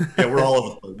 Yeah, we're all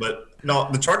over the place. But no,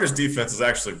 the Chargers defense is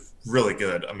actually really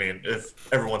good. I mean,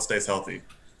 if everyone stays healthy.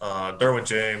 Derwin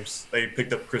James, they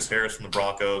picked up Chris Harris from the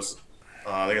Broncos.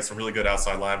 They got some really good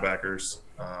outside linebackers.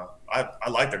 I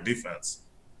like their defense.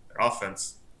 Their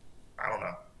offense, I don't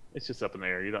know. It's just up in the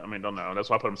air. Don't know. That's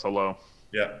why I put them so low.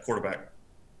 Yeah, quarterback.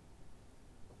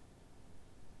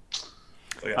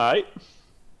 So, yeah. All right.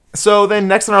 So then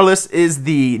next on our list is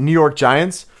the New York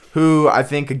Giants, who I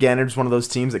think, again, are just one of those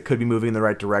teams that could be moving in the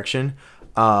right direction.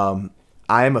 I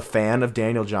am a fan of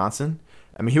Daniel Johnson.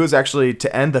 I mean, he was actually,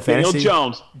 to end the fantasy...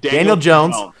 Daniel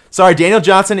Jones. Sorry, Daniel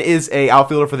Johnson is a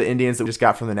outfielder for the Indians that we just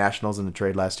got from the Nationals in the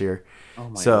trade last year. Oh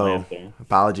my God.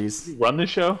 Apologies. You run this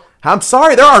show? I'm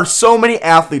sorry. There are so many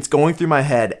athletes going through my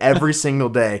head every single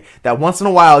day that once in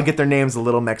a while I get their names a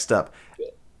little mixed up.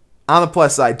 On the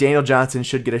plus side, Daniel Johnson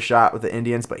should get a shot with the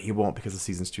Indians, but he won't because the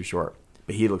season's too short.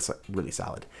 But he looks really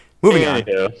solid. Moving on.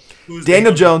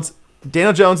 Daniel Jones.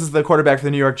 Daniel Jones is the quarterback for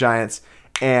the New York Giants,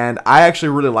 and I actually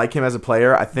really like him as a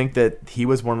player. I think that he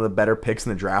was one of the better picks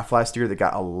in the draft last year that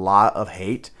got a lot of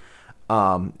hate,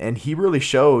 and he really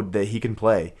showed that he can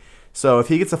play. So if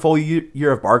he gets a full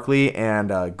year of Barkley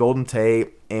and Golden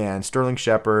Tate and Sterling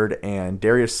Shepard and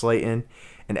Darius Slayton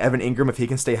and Evan Ingram, if he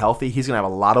can stay healthy, he's going to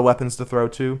have a lot of weapons to throw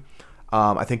to.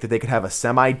 I think that they could have a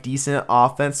semi-decent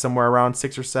offense, somewhere around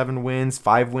 6 or 7 wins,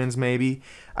 5 wins maybe.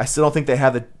 I still don't think they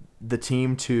have the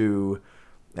team to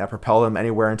propel them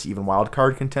anywhere into even wild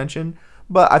card contention,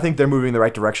 but I think they're moving in the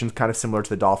right direction, kind of similar to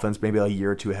the Dolphins, maybe a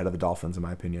year or two ahead of the Dolphins, in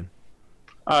my opinion.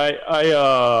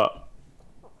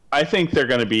 I think they're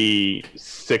going to be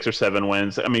 6 or 7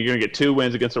 wins. I mean, you're going to get 2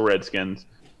 wins against the Redskins,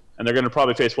 and they're going to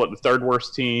probably face, the third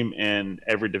worst team in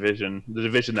every division, the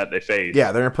division that they face.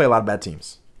 Yeah, they're going to play a lot of bad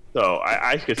teams. So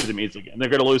I could see them easily. And they're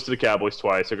going to lose to the Cowboys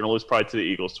twice. They're going to lose probably to the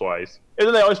Eagles twice. And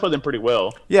then they always play them pretty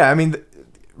well. Yeah, I mean,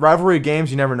 rivalry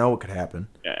games, you never know what could happen.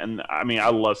 Yeah, and I mean, I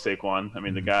love Saquon. I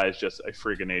mean, the guy is just a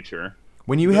freak of nature.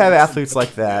 When you have athletes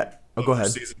like that, go ahead.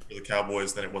 Season for the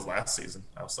Cowboys than it was last season.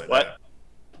 I'll say what? That.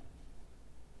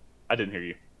 I didn't hear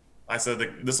you. I said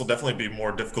that this will definitely be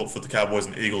more difficult for the Cowboys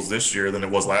and Eagles this year than it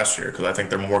was last year because I think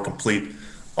they're more complete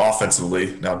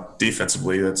offensively. Now,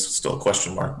 defensively, that's still a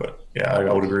question mark, but yeah,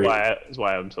 I would agree. That's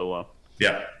why I'm so low.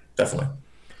 Yeah, definitely.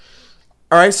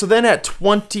 All right, so then at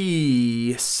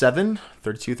 27,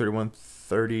 32, 31,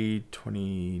 30,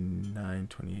 29,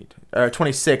 28,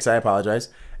 26, I apologize.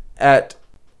 At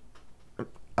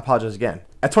apologize again.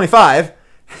 At 25,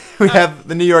 we have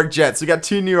the New York Jets. We got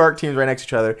two New York teams right next to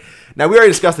each other. Now, we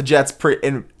already discussed the Jets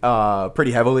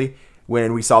pretty heavily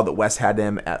when we saw that Wes had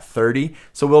them at 30.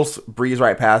 So we'll breeze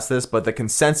right past this, but the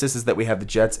consensus is that we have the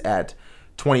Jets at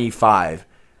 25.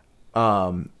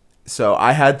 So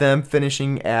I had them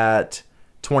finishing at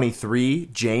 23.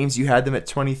 James, you had them at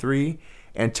 23.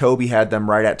 And Toby had them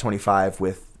right at 25,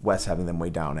 with Wes having them way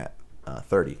down at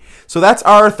 30. So that's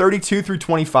our 32 through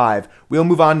 25. We'll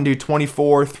move on to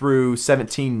 24 through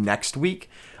 17 next week.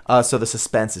 So the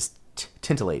suspense is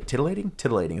titillating.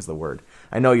 Titillating is the word.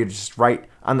 I know you're just right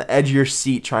on the edge of your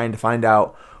seat trying to find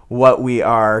out what we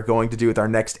are going to do with our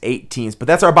next 8 teams. But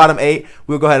that's our bottom 8.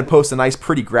 We'll go ahead and post a nice,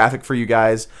 pretty graphic for you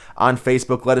guys on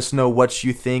Facebook. Let us know what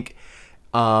you think.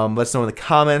 Let us know in the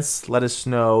comments. Let us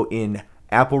know in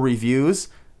Apple reviews.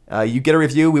 You get a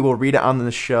review, we will read it on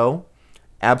the show.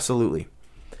 Absolutely.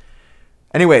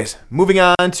 Anyways, moving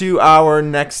on to our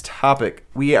next topic.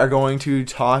 We are going to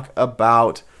talk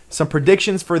about some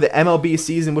predictions for the MLB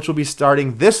season, which will be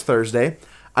starting this Thursday.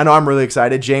 I know I'm really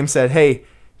excited. James said, hey,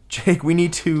 Jake, we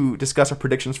need to discuss our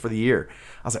predictions for the year.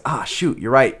 I was like, shoot,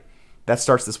 you're right. That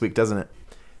starts this week, doesn't it?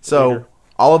 So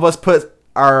all of us put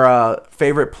our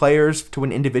favorite players to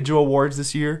win individual awards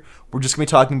this year. We're just going to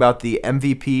be talking about the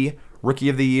MVP, Rookie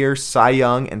of the Year, Cy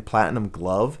Young, and Platinum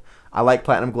Glove. I like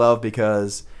Platinum Glove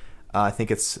because I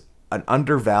think it's an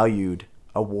undervalued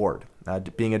award.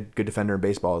 Being a good defender in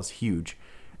baseball is huge,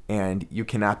 and you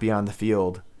cannot be on the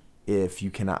field if you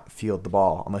cannot field the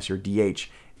ball unless you're DH,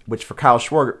 which for Kyle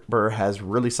Schwarber has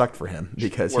really sucked for him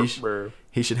because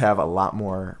he should have a lot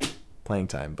more playing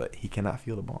time, but he cannot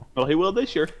field the ball. Well, he will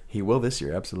this year. He will this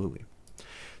year, absolutely.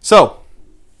 So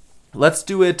let's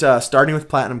do it starting with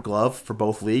Platinum Glove for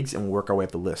both leagues, and we'll work our way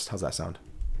up the list. How's that sound?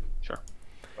 Sure.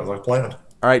 I like planned.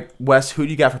 All right, Wes, who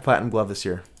do you got for Platinum Glove this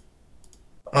year?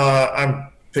 I'm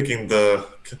picking the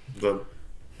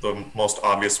most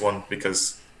obvious one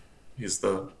because he's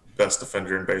the best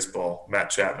defender in baseball, Matt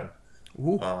Chapman.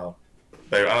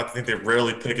 I think they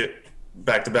rarely pick it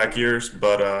back-to-back years,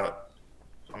 but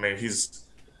I mean he's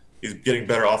getting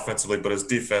better offensively, but his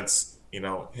defense, him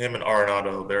and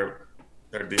Arenado,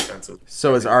 they're defensive.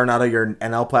 So is Arenado your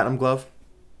NL Platinum Glove?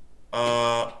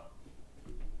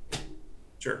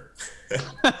 Sure.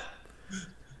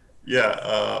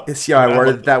 Yeah. See how I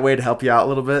worded it that way to help you out a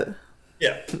little bit?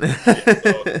 Yeah. So,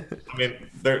 I mean,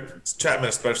 Chapman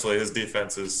especially, his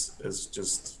defense is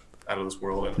just out of this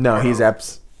world. And no, he's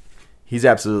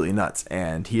absolutely nuts,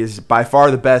 and he is by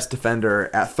far the best defender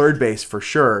at third base for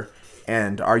sure,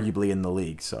 and arguably in the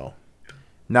league. So,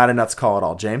 not a nuts call at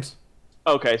all, James.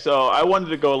 Okay, so I wanted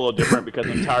to go a little different because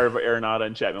I'm tired of Arenado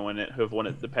and Chapman who have won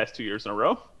it the past 2 years in a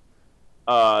row.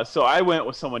 So I went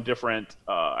with someone different.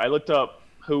 I looked up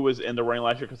who was in the running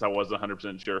last year because I wasn't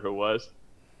 100% sure who it was.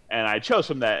 And I chose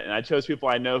from that, and I chose people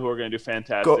I know who are going to do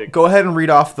fantastic. Go ahead and read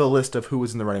off the list of who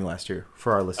was in the running last year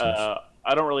for our listeners.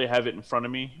 I don't really have it in front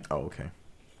of me. Oh, okay.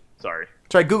 Sorry.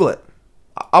 Try Google it.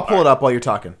 I'll pull it up while you're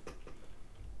talking.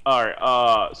 All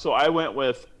right. So I went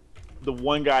with the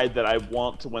one guy that I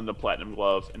want to win the Platinum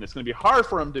Glove, and it's going to be hard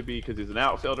for him to be because he's an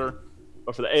outfielder.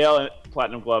 But for the AL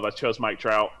Platinum Glove, I chose Mike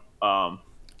Trout.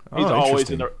 He's always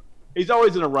in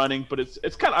the running, but it's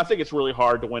kind of, I think it's really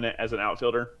hard to win it as an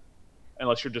outfielder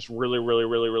unless you're just really, really,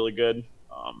 really, really good.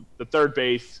 The third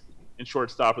base and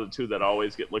shortstop are the two that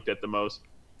always get looked at the most.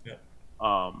 Yeah.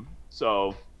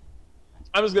 So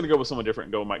I'm just going to go with someone different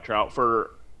and go with Mike Trout.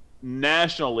 For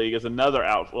National League is another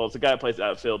it's a guy that plays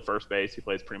outfield, first base. He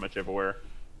plays pretty much everywhere.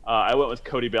 I went with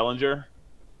Cody Bellinger.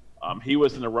 He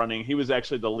was in the running. He was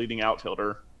actually the leading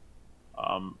outfielder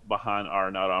behind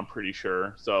Arenado, I'm pretty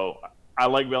sure. So I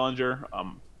like Bellinger,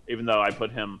 even though I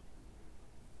put him.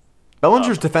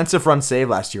 Bellinger's defensive run save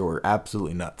last year were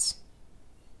absolutely nuts.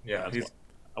 Yeah,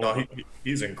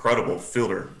 he's an incredible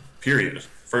fielder, period.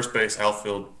 First base,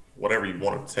 outfield, whatever you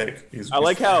want to take. I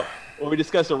like how when we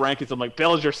discussed the rankings, I'm like,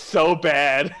 Bellinger's so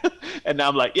bad. And now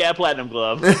I'm like, yeah, Platinum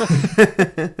Glove.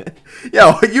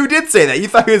 Yeah, you did say that. You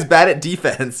thought he was bad at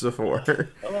defense before.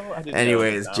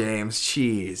 Anyways, know. James,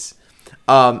 jeez.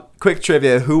 Quick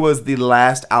trivia. Who was the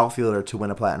last outfielder to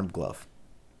win a Platinum Glove?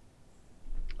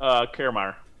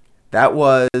 Kiermaier. That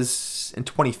was in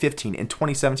 2015. In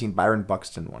 2017, Byron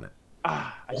Buxton won it.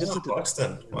 I just looked at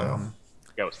Buxton. Wow.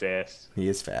 That was fast. He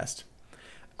is fast.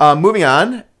 Moving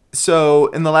on. So,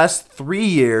 in the last 3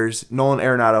 years, Nolan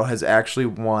Arenado has actually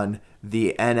won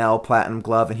the NL Platinum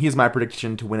Glove, and he's my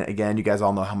prediction to win it again. You guys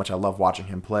all know how much I love watching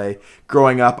him play.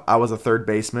 Growing up, I was a third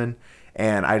baseman,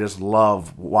 and I just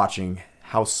love watching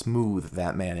how smooth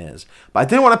that man is. But I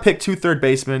didn't want to pick two third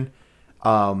basemen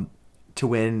to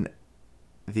win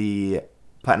the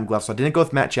Platinum Glove, so I didn't go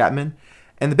with Matt Chapman.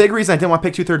 And the big reason I didn't want to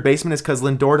pick 2 third basemen is because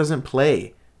Lindor doesn't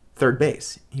play third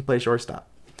base. He plays shortstop.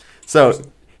 So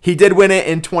he did win it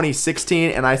in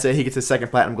 2016, and I say he gets his second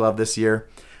Platinum Glove this year.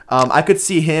 I could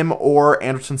see him or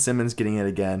Anderson Simmons getting it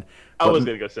again. I was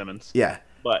going to go Simmons. Yeah.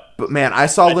 But man, I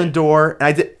saw Lindor,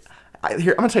 and I'm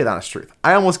going to tell you the honest truth.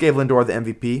 I almost gave Lindor the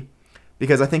MVP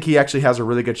because I think he actually has a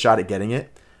really good shot at getting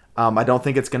it. I don't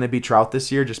think it's going to be Trout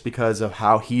this year just because of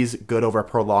how he's good over a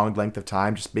prolonged length of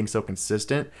time, just being so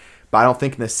consistent. But I don't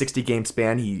think in the 60-game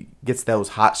span he gets those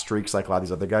hot streaks like a lot of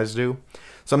these other guys do.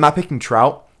 So I'm not picking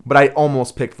Trout, but I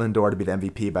almost picked Lindor to be the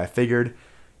MVP. But I figured,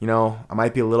 I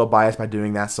might be a little biased by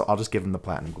doing that, so I'll just give him the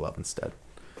Platinum Glove instead.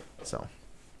 So,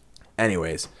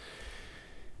 anyways,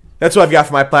 that's what I've got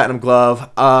for my Platinum Glove.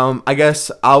 I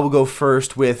guess I will go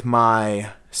first with my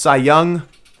Cy Young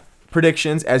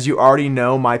predictions. As you already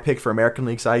know, my pick for American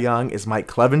League Cy Young is Mike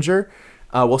Clevenger.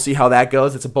 We'll see how that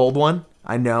goes. It's a bold one,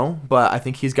 I know, but I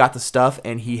think he's got the stuff,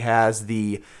 and he has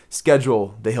the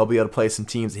schedule that he'll be able to play some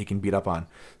teams that he can beat up on.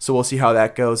 So we'll see how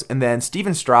that goes. And then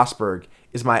Steven Strasburg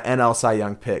is my NL Cy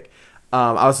Young pick.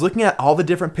 I was looking at all the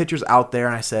different pitchers out there,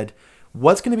 and I said,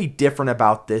 what's going to be different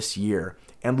about this year?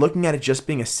 And looking at it just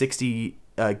being a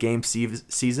 60-game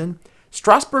season,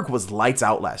 Strasburg was lights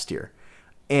out last year.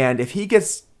 And if he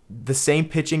gets the same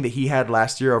pitching that he had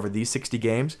last year over these 60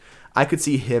 games, I could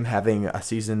see him having a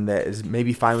season that is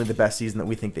maybe finally the best season that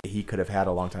we think that he could have had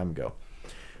a long time ago.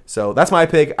 So that's my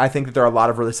pick. I think that there are a lot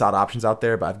of really solid options out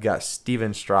there, but I've got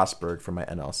Steven Strasburg for my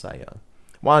NL Cy Young.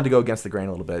 Wanted to go against the grain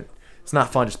a little bit. It's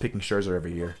not fun just picking Scherzer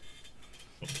every year.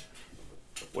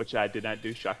 Which I did not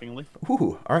do, shockingly.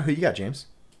 Ooh, all right, who you got, James?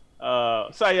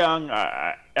 Cy Young,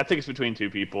 I think it's between 2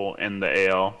 people in the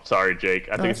AL. Sorry, Jake.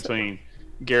 I think it's between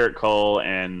Garrett Cole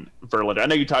and Verlander. I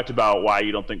know you talked about why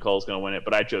you don't think Cole's going to win it,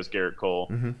 but I chose Garrett Cole.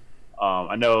 Mm-hmm.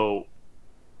 I know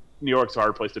New York's a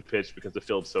hard place to pitch because the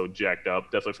field's so jacked up,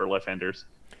 definitely for left-handers.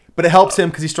 But it helps him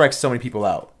because he strikes so many people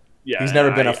out. Yeah, he's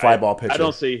never been a fly ball pitcher. I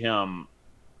don't see him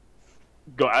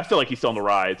go. I feel like he's still on the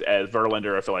rise. As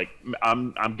Verlander, I feel like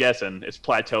I'm guessing it's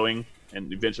plateauing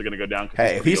and eventually going to go down.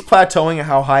 Hey, if he's plateauing at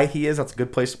how high he is, that's a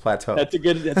good place to plateau. That's a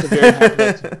very high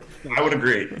place. I would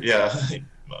agree. Yeah.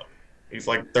 He's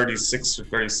like 36 or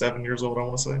 37 years old, I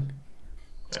want to say.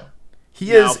 Yeah.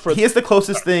 He is the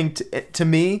closest thing to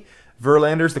me.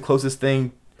 Verlander's the closest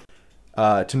thing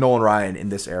to Nolan Ryan in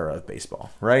this era of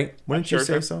baseball, right? Wouldn't you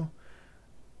say so?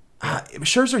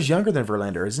 Scherzer's younger than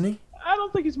Verlander, isn't he? I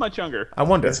don't think he's much younger. I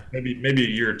wonder. It's maybe a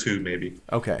year or two, maybe.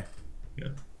 Okay. Yeah.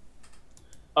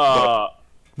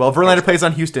 Well, Verlander plays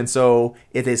on Houston, so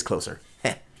it is closer.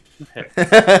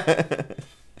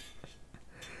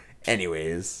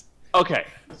 Anyways. Okay,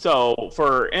 so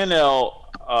for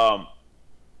NL,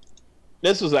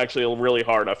 this was actually really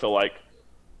hard, I feel like,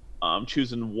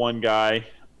 choosing one guy.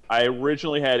 I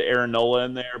originally had Aaron Nola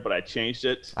in there, but I changed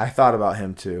it. I thought about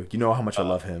him, too. You know how much I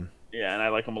love him. Yeah, and I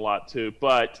like him a lot, too.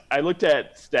 But I looked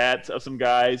at stats of some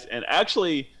guys, and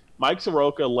actually, Mike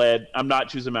Soroka led – I'm not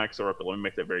choosing Mike Soroka. Let me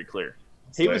make that very clear.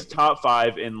 He was top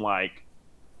 5 in,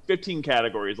 15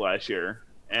 categories last year.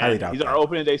 And he's our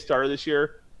opening day starter this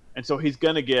year. And so he's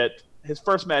going to get – his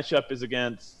first matchup is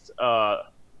against the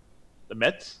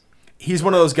Mets. He's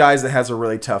one of those guys that has a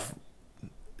really tough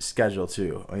schedule,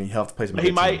 too. I mean, he'll have to play some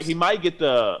He might get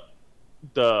the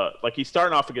he's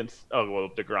starting off against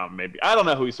DeGrom maybe. I don't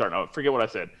know who he's starting off. Forget what I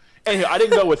said. Anyway, I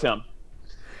didn't go with him.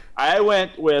 I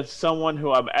went with someone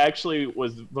who I actually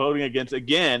was voting against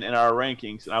again in our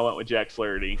rankings, and I went with Jack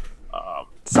Flaherty.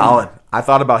 Solid. I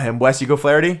thought about him. Wes, you go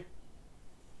Flaherty?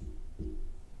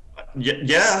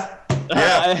 Yeah.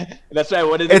 That's right.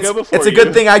 What did it go before? It's a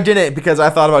good thing I didn't because I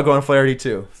thought about going Flaherty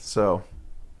too. So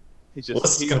this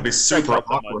is going to be super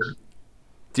awkward.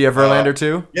 Do you have Verlander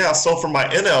too? Yeah. So for my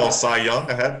NL Cy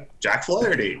Young, I had Jack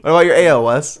Flaherty. What about your AL,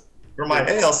 Wes? For my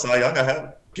AL Cy Young, I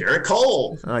had Garrett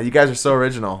Cole. Oh, you guys are so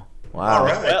original. Wow. All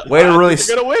right. Way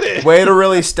to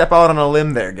really step out on a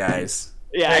limb there, guys.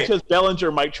 Yeah, I chose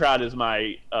Bellinger. Mike Trout is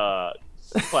my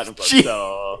platinum club.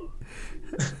 So.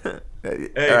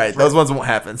 Hey, all right, those ones won't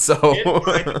happen. So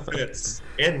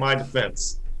in my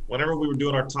defense, whenever we were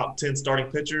doing our top 10 starting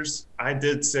pitchers, I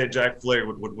did say Jack Flaherty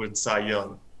would win Cy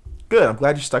Young. Good. I'm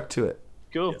glad you stuck to it.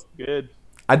 Cool. Good.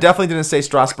 I definitely didn't say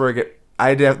Strasburg.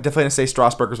 I definitely didn't say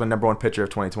Strasburg was my number one pitcher of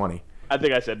 2020. I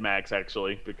think I said Max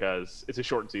actually because it's a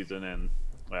short season and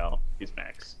he's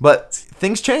Max. But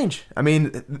things change. I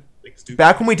mean,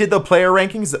 back when we did the player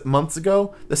rankings months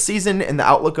ago, the season and the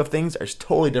outlook of things are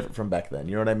totally different from back then.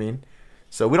 You know what I mean?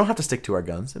 So we don't have to stick to our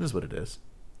guns. It is what it is.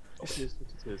 It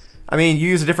is. I mean, you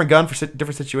use a different gun for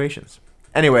different situations.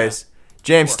 Anyways,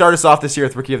 James, start us off this year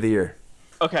with Rookie of the Year.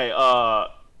 Okay.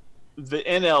 the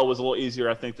NL was a little easier,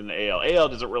 I think, than the AL. AL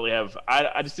doesn't really have.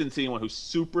 I just didn't see anyone who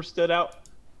super stood out.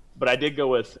 But I did go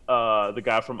with the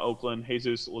guy from Oakland,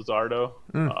 Jesus Luzardo.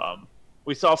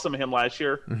 We saw some of him last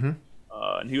year,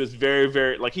 and he was very,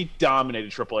 very he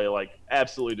dominated AAA,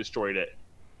 absolutely destroyed it.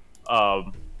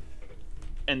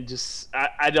 And just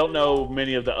I don't know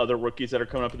many of the other rookies that are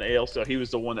coming up in the AL, so he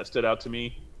was the one that stood out to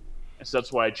me, and so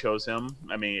that's why I chose him.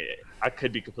 I mean, I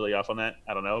could be completely off on that.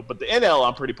 I don't know, but the NL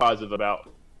I'm pretty positive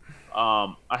about.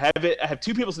 I have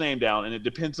two people's name down, and it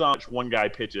depends on which one guy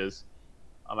pitches.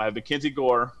 I have Mackenzie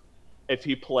Gore if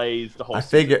he plays the whole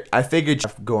season. I figured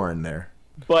Jeff Gore in there.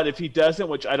 But if he doesn't,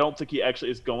 which I don't think he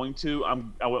actually is going to,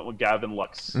 I went with Gavin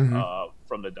Lux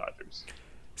from the Dodgers.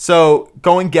 So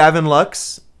going Gavin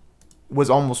Lux was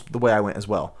almost the way I went as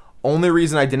well. Only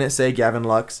reason I didn't say Gavin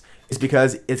Lux is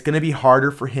because it's going to be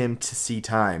harder for him to see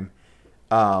time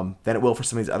than it will for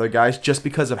some of these other guys, just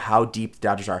because of how deep the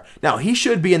Dodgers are. Now he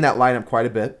should be in that lineup quite a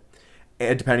bit,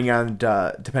 and depending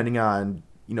on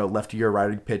lefty or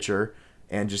righty pitcher,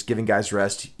 and just giving guys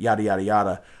rest, yada yada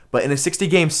yada. But in a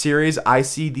 60-game series, I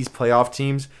see these playoff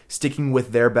teams sticking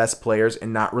with their best players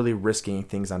and not really risking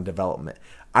things on development.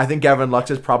 I think Gavin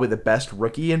Lux is probably the best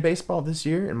rookie in baseball this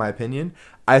year, in my opinion.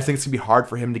 I think it's going to be hard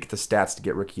for him to get the stats to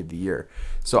get Rookie of the Year.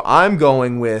 So I'm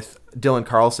going with Dylan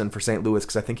Carlson for St. Louis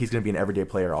because I think he's going to be an everyday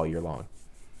player all year long.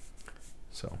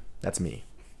 So that's me.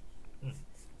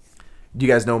 Do you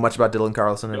guys know much about Dylan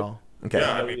Carlson at all? Okay.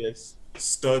 Yeah, I mean,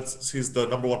 studs. He's the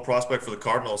number one prospect for the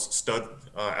Cardinals, stud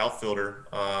outfielder.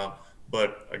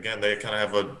 But again, they kind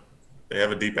of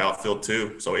have a deep outfield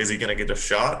too. So is he going to get a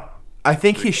shot? I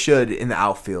think he should in the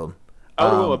outfield. I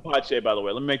would go with Pache, by the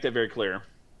way. Let me make that very clear.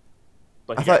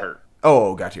 But he got hurt.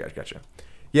 Oh, gotcha.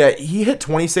 Yeah, he hit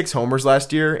 26 homers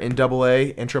last year in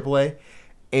AA and AAA,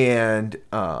 and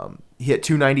he hit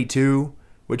 292,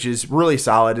 which is really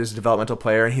solid as a developmental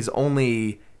player. And he was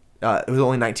only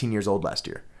 19 years old last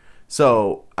year.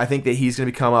 So I think that he's going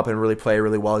to come up and really play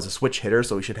really well as a switch hitter,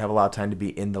 so he should have a lot of time to be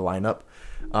in the lineup,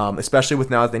 especially with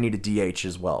now that they need a DH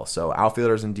as well. So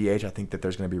outfielders and DH, I think that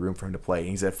there's going to be room for him to play.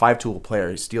 He's a 5-tool player.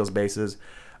 He steals bases,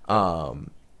 and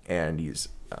he's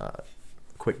a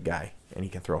quick guy, and he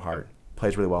can throw hard.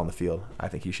 Plays really well in the field. I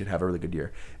think he should have a really good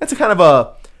year. It's a kind of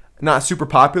a not super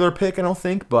popular pick, I don't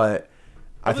think, but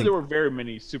I think there were very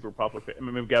many super popular picks. I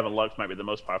mean, maybe Gavin Lux might be the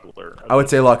most popular. I would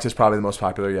say Lux is probably the most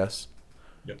popular, yes.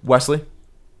 Yeah. Wesley?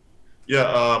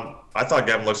 Yeah, I thought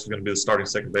Gavin Lux was going to be the starting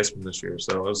second baseman this year,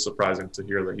 so it was surprising to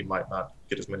hear that he might not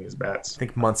get as many as bats. I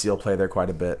think Muncy will play there quite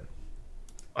a bit.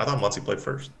 I thought Muncy played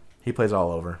first. He plays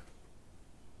all over.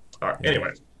 All right,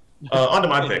 anyway, on to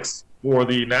my picks. For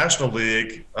the National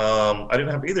League, I didn't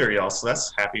have either of y'all, so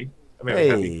that's happy. I'm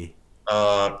happy.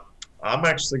 I'm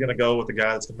actually going to go with the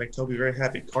guy that's going to make Toby very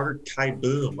happy, Carter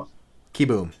Kieboom.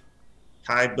 Kieboom,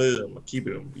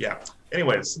 yeah.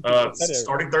 Anyways,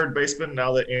 starting third baseman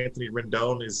now that Anthony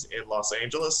Rendon is in Los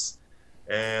Angeles,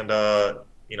 and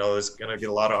is going to get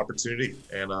a lot of opportunity,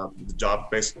 and the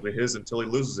job basically his until he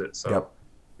loses it. So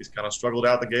he's kind of struggled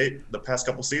out the gate the past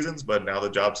couple seasons, but now the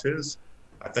job's his.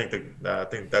 I think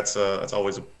that's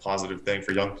always a positive thing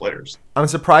for young players. I'm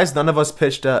surprised none of us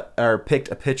picked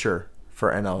a pitcher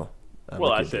for NL.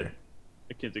 Well, I said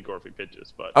Mackenzie Gore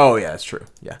pitches, but yeah, it's true.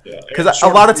 Yeah, because a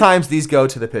lot of times these go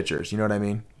to the pitchers. You know what I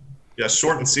mean? Yeah,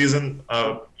 shortened season.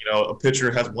 A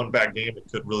pitcher has one bad game, it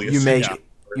could really you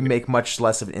make much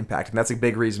less of an impact, and that's a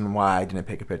big reason why I didn't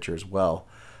pick a pitcher as well.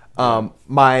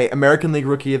 My American League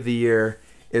Rookie of the Year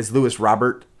is Luis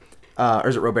Robert, or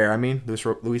is it Robert? I mean,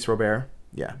 Luis Robert.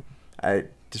 Yeah, I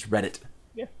just read it.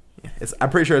 Yeah. I'm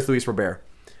pretty sure it's Luis Robert.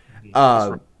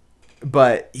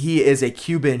 But he is a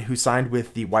Cuban who signed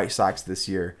with the White Sox this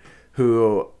year,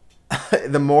 who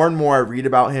the more and more I read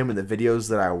about him and the videos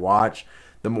that I watch,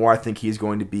 the more I think he's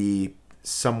going to be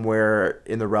somewhere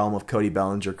in the realm of Cody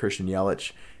Bellinger, Christian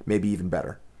Yelich, maybe even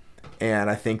better. And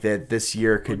I think that this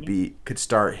year could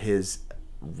start his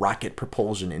rocket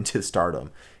propulsion into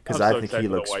stardom, because I think he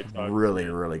looks really,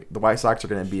 really. The White Sox are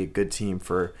going to be a good team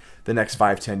for the next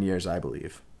 5-10 years, I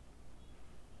believe.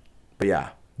 But yeah,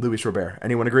 Luis Robert.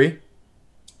 Anyone agree?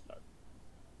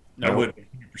 I would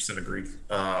 100% agree.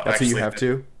 That's who you have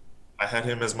too? I had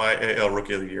him as my AL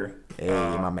Rookie of the Year. Hey,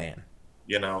 my man.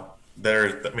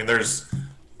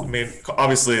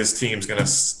 Obviously his team's going to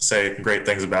say great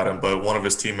things about him, but one of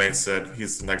his teammates said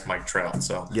he's the next Mike Trout.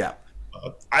 So yeah,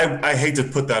 I hate to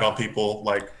put that on people.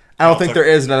 Like, I don't think there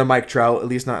is another Mike Trout, at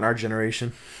least not in our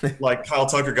generation. Like Kyle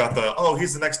Tucker got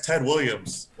he's the next Ted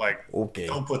Williams. Like, okay,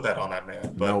 don't put that on that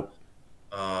man. But, nope.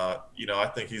 I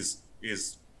think he's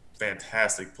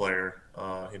fantastic player,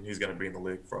 and he's going to be in the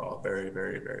league for a very,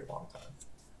 very, very long time.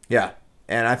 Yeah,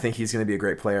 and I think he's going to be a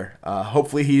great player.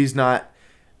 Hopefully he's not.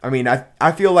 I mean,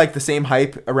 I feel like the same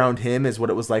hype around him is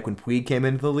what it was like when Puig came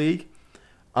into the league.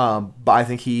 But I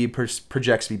think he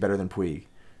projects to be better than Puig.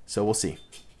 So we'll see.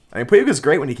 I mean, Puig was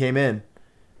great when he came in.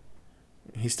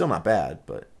 He's still not bad,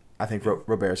 but I think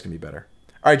Robert's going to be better.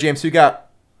 All right, James, who you got?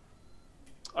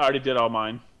 I already did all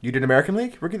mine. You did American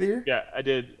League Rookie of the Year? Yeah, I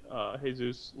did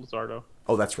Jesus Luzardo.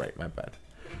 Oh, that's right. My bad.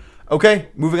 Okay,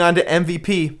 moving on to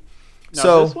MVP. Now,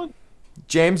 So, this one,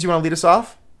 James, you want to lead us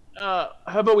off?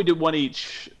 how about we do one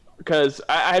each? Because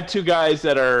I have two guys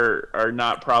that are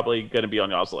not probably going to be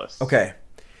on y'all's list. Okay.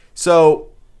 So,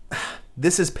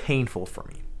 this is painful for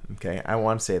me. Okay, I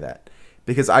want to say that.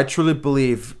 Because I truly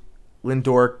believe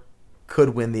Lindor could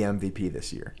win the MVP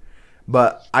this year.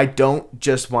 But I don't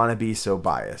just want to be so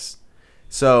biased.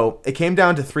 So, it came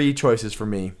down to three choices for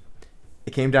me.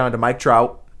 It came down to Mike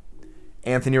Trout,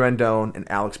 Anthony Rendon, and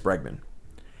Alex Bregman.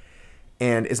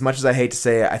 And as much as I hate to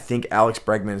say it, I think Alex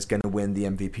Bregman is going to win the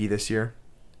MVP this year.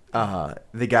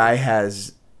 The guy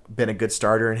has been a good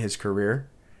starter in his career,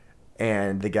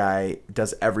 and the guy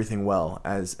does everything well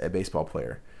as a baseball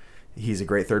player. He's a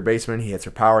great third baseman. He hits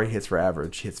for power. He hits for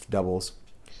average. He hits for doubles.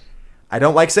 I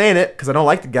don't like saying it because I don't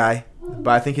like the guy,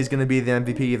 but I think he's going to be the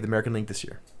MVP of the American League this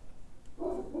year.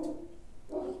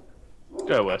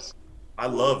 Go, Wes. I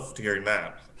loved hearing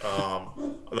that.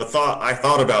 I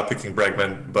thought about picking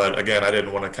Bregman, but again, I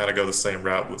didn't want to kind of go the same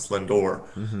route with Lindor.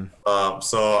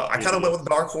 So I kind of went with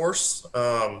Dark Horse.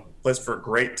 Plays for a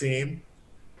great team,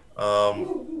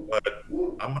 but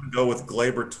I'm going to go with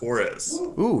Gleyber Torres.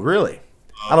 Ooh, really?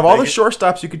 Out of all the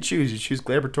shortstops you could choose, you choose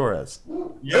Gleyber Torres.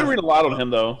 Yeah. I read a lot on him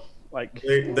though. Like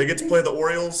they get to play the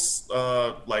Orioles,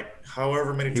 like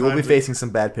however many times. He will be facing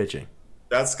some bad pitching.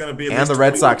 That's going to be. And the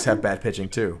Red Sox have bad pitching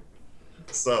too.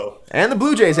 So. And the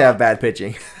Blue Jays have bad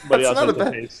pitching. But he also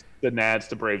has the Nats,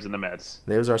 the Braves, and the Mets.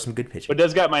 Those are some good pitching. But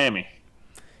does got Miami.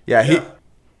 Yeah,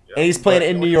 and he's playing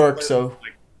in New York, so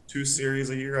like 2 series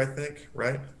a year, I think,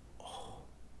 right?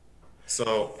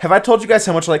 So. Have I told you guys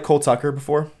how much I like Cole Tucker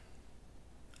before?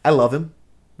 I love him.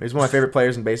 He's one of my favorite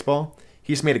players in baseball.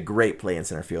 He just made a great play in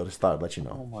center field. Just thought I'd let you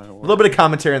know. Oh my Lord. A little bit of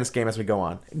commentary on this game as we go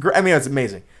on. I mean, it's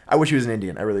amazing. I wish he was an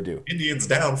Indian. I really do. Indians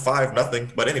down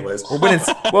 5-0, but anyways. We're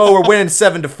winning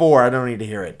 7-4. I don't need to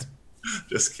hear it.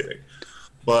 Just kidding.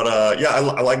 But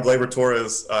I like Gleyber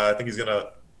Torres. I think he's gonna,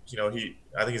 I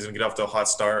think he's gonna get off to a hot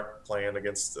start playing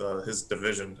against his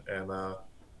division, and I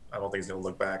don't think he's gonna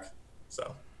look back.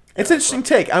 So it's an interesting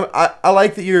take. I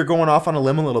like that you're going off on a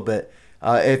limb a little bit.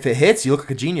 If it hits, you look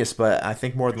like a genius, but I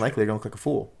think more than likely you're going to look like a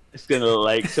fool. It's going to look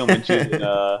like someone choosing,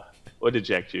 what did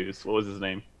Jack choose? What was his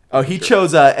name? Oh, he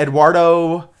chose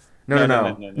Eduardo. No.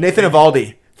 Nathan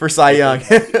Eovaldi for Cy Young.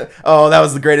 Oh, that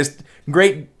was the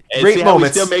great moments. How we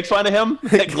still make fun of him?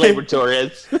 Gleyber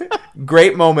Torres.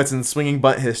 Great moments in swinging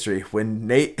bunt history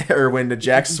when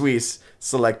Jack Suisse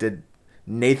selected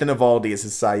Nathan Eovaldi as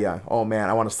his Cy Young. Oh,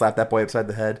 man, I want to slap that boy upside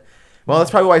the head. Well,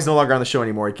 that's probably why he's no longer on the show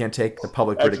anymore. He can't take the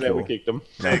public ridicule. We kicked him.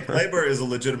 Hey, Gleyber is a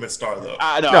legitimate star, though.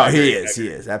 No, he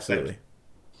is, absolutely.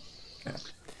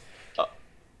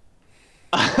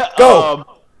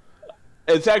 Go!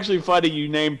 It's actually funny you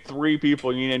named 3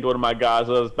 people, and you named one of my guys.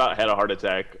 I was about had a heart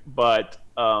attack. But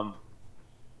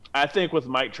I think with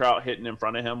Mike Trout hitting in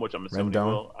front of him, which I'm assuming he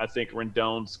will, I think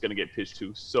Rendon's going to get pitched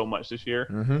to so much this year.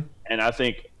 Mm-hmm. And I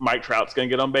think Mike Trout's going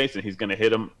to get on base, and he's going to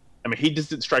hit him. I mean, he just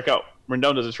didn't strike out.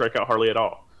 Rendon doesn't strike out hardly at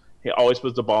all. He always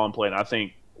puts the ball in play, and I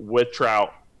think with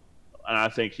Trout, and I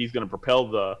think he's going to propel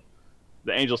the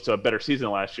Angels to a better season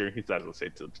than last year. He thought I was going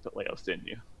to say to the playoffs, didn't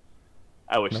you?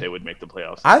 I wish they would make the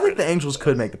playoffs. I think the Angels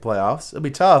could make the playoffs. It'll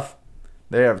be tough.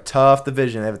 They have a tough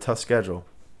division. They have a tough schedule.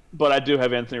 But I do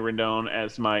have Anthony Rendon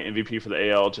as my MVP for the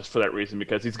AL just for that reason,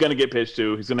 because he's going to get pitched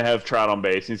to. He's going to have Trout on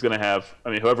base. He's going to have,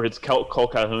 whoever hits Cole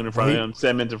Calhoun in front of him,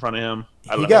 Simmons in front of him.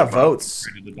 He got votes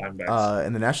in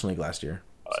the National League last year.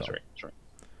 Oh, that's right.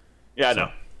 Yeah, I know.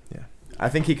 Yeah. I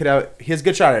think he has a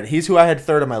good shot at it. He's who I had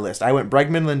third on my list. I went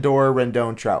Bregman, Lindor,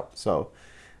 Rendon, Trout. So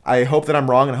I hope that I'm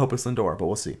wrong, and I hope it's Lindor, but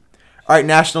we'll see. All right,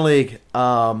 National League.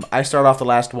 I start off the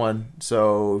last one.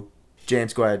 So,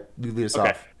 James, go ahead. You lead us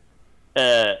off.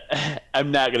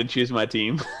 I'm not going to choose my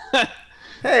team.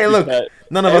 Hey, look,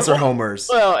 none of us are homers.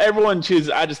 Well, everyone chooses.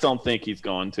 I just don't think he's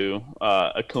going to.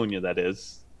 Acuna, that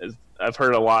is. I've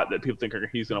heard a lot that people think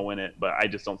he's going to win it, but I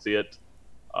just don't see it.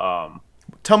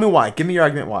 Tell me why. Give me your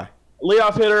argument why.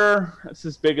 Leadoff hitter. That's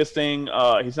his biggest thing.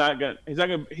 He's not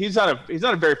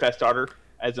a very fast starter,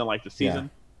 as in like the season.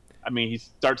 Yeah. I mean, he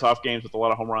starts off games with a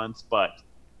lot of home runs, but.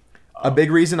 A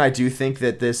big reason I do think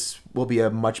that this will be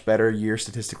a much better year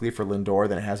statistically for Lindor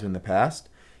than it has been in the past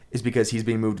is because he's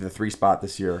being moved to the 3 spot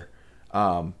this year.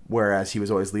 whereas he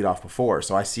was always leadoff before.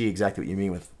 So I see exactly what you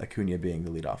mean with Acuna being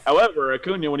the leadoff. However,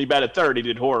 Acuna, when he batted third, he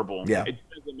did horrible. Yeah. It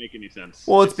doesn't make any sense.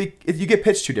 Well, you get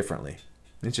pitched too differently.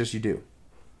 It's just you do.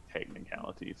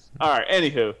 Technicalities. All right,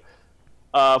 anywho.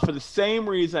 For the same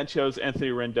reason I chose Anthony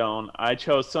Rendon, I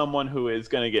chose someone who is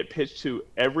going to get pitched to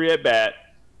every at-bat.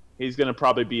 He's going to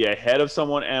probably be ahead of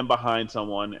someone and behind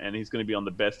someone, and he's going to be on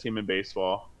the best team in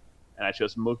baseball. And I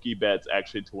chose Mookie Betts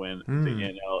actually to win the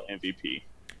NL MVP.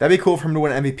 That'd be cool for him to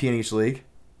win MVP in each league.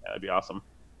 Yeah, that'd be awesome.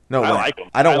 No, I like him.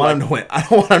 I don't want him to win. I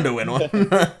don't want him to win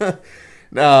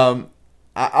one.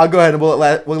 I'll go ahead and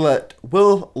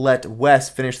we'll let Wes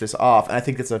finish this off, and I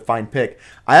think it's a fine pick.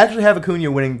 I actually have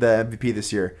Acuna winning the MVP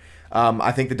this year.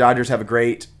 I think the Dodgers have a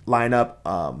great lineup,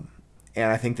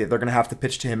 and I think that they're going to have to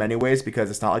pitch to him anyways because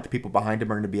it's not like the people behind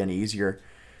him are going to be any easier.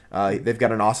 They've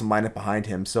got an awesome lineup behind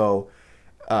him, so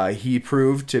he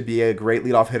proved to be a great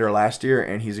leadoff hitter last year,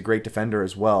 and he's a great defender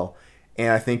as well.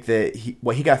 And I think that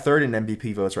he got third in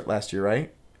MVP votes last year,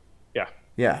 right? Yeah.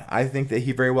 Yeah, I think that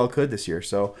he very well could this year.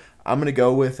 So I'm going to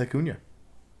go with Acuna.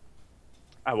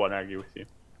 I won't argue with you.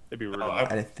 It'd be rude.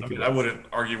 I wouldn't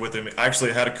argue with him. I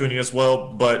actually had Acuna as well,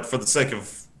 but for the sake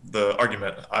of the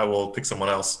argument, I will pick someone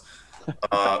else.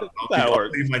 That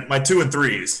works. My 2 and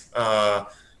 3s.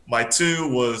 My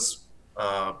 2 was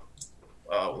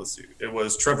let's see. It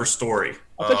was Trevor Story.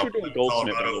 I thought you were doing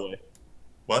Goldsmith, by the way.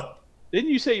 What? Didn't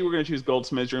you say you were going to choose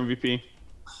Goldsmith as your MVP?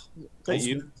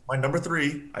 My number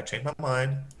 3. I changed my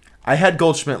mind. I had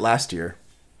Goldschmidt last year.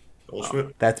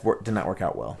 Goldschmidt. Did not work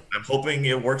out well. I'm hoping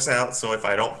it works out. So if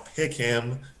I don't pick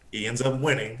him, he ends up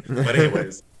winning. But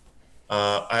anyways,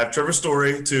 I have Trevor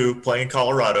Story to play in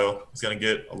Colorado. He's going to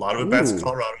get a lot of at bats in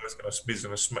Colorado. He's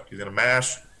going to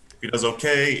mash. If he does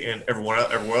okay, and everyone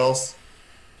else,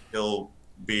 he'll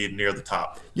be near the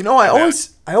top. You know, I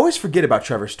always forget about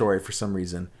Trevor Story for some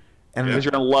reason. And because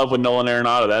you're in love with Nolan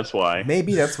Arenado, that's why.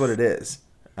 Maybe that's what it is.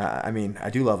 I mean, I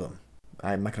do love him.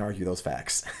 I'm not going to argue those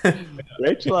facts.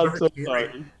 Rachel, I'm so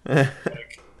sorry.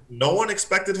 No one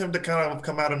expected him to kind of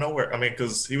come out of nowhere. I mean,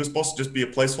 because he was supposed to just be a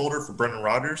placeholder for Brendan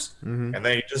Rodgers, and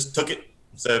then he just took it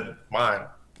and said, mine.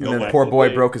 And then the poor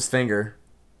boy broke his finger.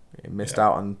 He missed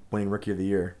out on winning Rookie of the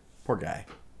Year. Poor guy.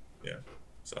 Yeah.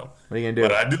 So what are you going to do?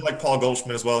 But I do like Paul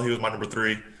Goldschmidt as well. He was my number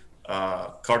 3.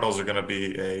 Cardinals are going to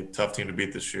be a tough team to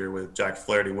beat this year with Jack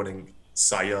Flaherty winning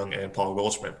Cy Young and Paul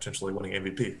Goldschmidt potentially winning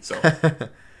MVP. So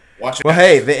watch it. Well,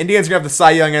 hey, the Indians are going to have the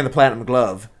Cy Young and the Platinum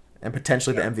Glove and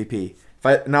potentially the MVP.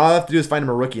 Now all I have to do is find him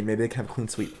a rookie and maybe they can have a clean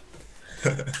sweep.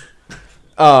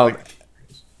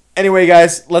 Anyway,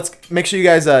 guys, let's make sure you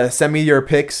guys send me your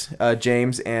picks,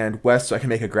 James and Wes, so I can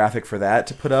make a graphic for that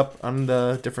to put up on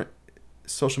the different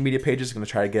social media pages. I'm going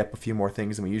to try to get up a few more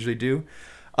things than we usually do.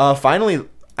 Finally,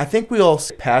 I think we'll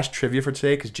pass trivia for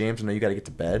today because, James, I know you got to get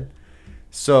to bed.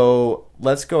 So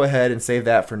let's go ahead and save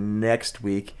that for next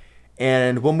week.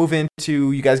 And we'll move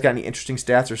into, you guys got any interesting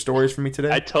stats or stories for me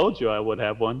today? I told you I would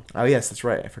have one. Oh, yes, that's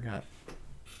right. I forgot.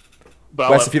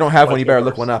 But Wes, if you don't have one, you better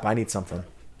look one up. I need something.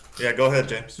 Yeah, go ahead,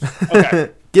 James.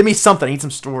 Okay. Give me something. I need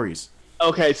some stories.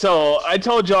 Okay, so I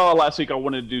told y'all last week I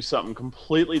wanted to do something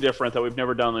completely different that we've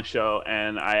never done on the show,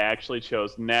 and I actually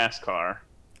chose NASCAR.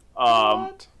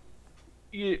 What?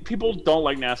 People don't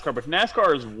like NASCAR, but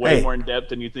NASCAR is way more in depth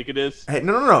than you think it is. Hey,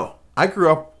 no. I grew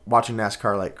up watching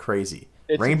NASCAR like crazy.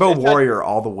 Rainbow Warrior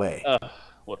all the way.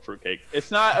 What fruitcake.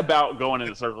 It's not about going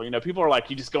in a circle. You know, people are like,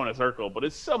 you just go in a circle, but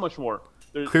it's so much more.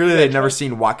 Clearly, they've never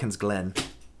seen Watkins Glen.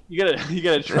 You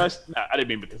gotta trust. No, I didn't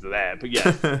mean because of that, but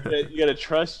yeah, you gotta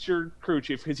trust your crew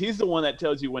chief because he's the one that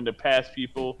tells you when to pass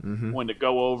people, when to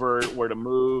go over, where to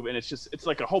move, and it's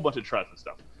like a whole bunch of trust and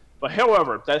stuff. But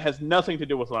however, that has nothing to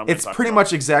do with what I'm. It's pretty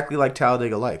much exactly like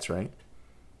Talladega Lights, right?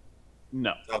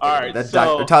 No. All right.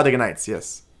 Talladega Nights,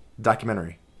 yes,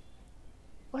 documentary.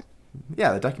 What?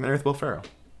 Yeah, the documentary with Will Ferrell.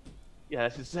 Yeah,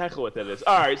 that's exactly what that is.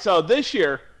 All right, so this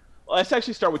year, let's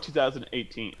actually start with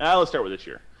 2018. Let's start with this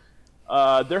year.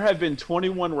 There have been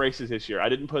 21 races this year. I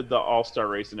didn't put the All-Star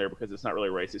race in there because it's not really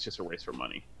a race. It's just a race for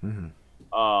money.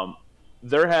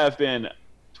 There have been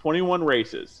 21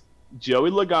 races. Joey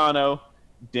Logano,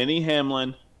 Denny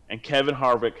Hamlin, and Kevin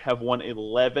Harvick have won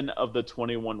 11 of the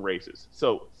 21 races.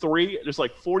 So there's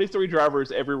like 43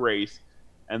 drivers every race,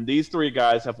 and these 3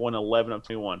 guys have won 11 of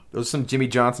 21. Those are some Jimmy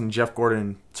Johnson, Jeff Gordon,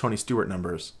 and Tony Stewart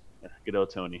numbers. Yeah, good old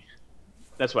Tony.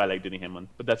 That's why I like Denny Hamlin,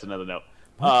 but that's another note.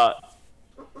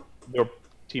 They're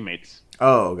teammates.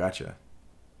 Oh, gotcha.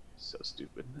 So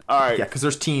stupid. All right. Yeah, because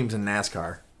there's teams in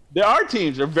NASCAR. There are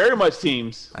teams. There are very much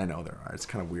teams. I know there are. It's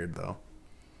kind of weird, though.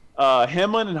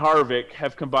 Hamlin and Harvick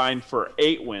have combined for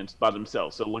 8 wins by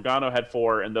themselves. So Logano had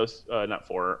 4, and those not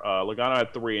 4. Logano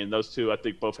had 3, and those 2 I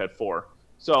think both had 4.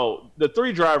 So the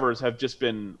 3 drivers have just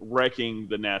been wrecking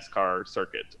the NASCAR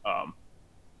circuit.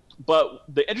 But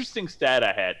the interesting stat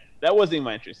I had, that wasn't even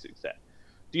my interesting stat.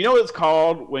 Do you know what it's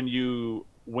called when you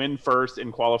win first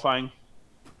in qualifying?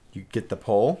 You get the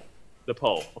pole? The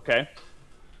pole, okay.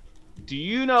 Do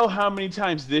you know how many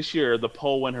times this year the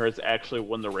pole winner has actually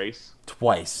won the race?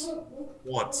 Twice.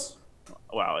 Once.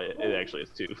 Wow, it actually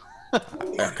is 2.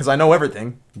 Because I know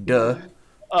everything. Duh.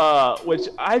 Which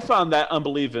I found that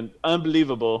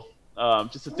unbelievable.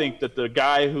 Just to think that the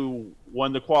guy who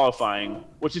won the qualifying,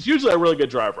 which is usually a really good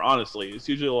driver, honestly, it's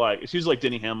usually like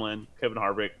Denny Hamlin, Kevin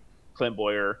Harvick, Clint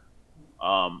Boyer,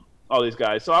 all these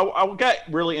guys. So I got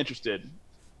really interested.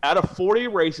 Out of 40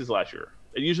 races last year,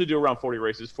 they usually do around 40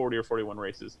 races, 40 or 41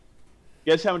 races.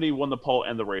 Guess how many won the pole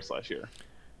and the race last year?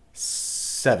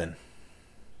 7.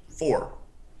 4.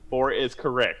 4 is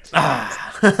correct.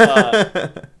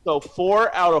 Ah. So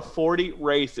 4 out of 40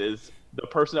 races, the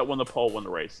person that won the pole won the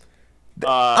race.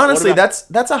 Honestly,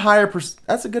 that's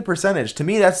a good percentage. To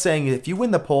me, that's saying if you win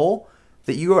the pole,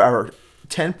 that you are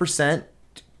 10%.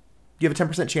 You have a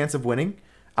 10% chance of winning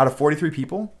out of 43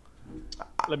 people.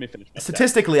 Let me finish.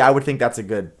 Statistically, I would think that's a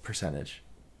good percentage.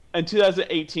 In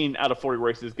 2018, out of 40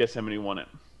 races, guess how many won it?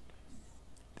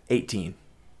 18.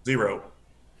 0.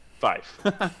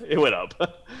 5. It went up.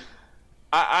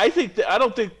 I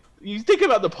don't think you think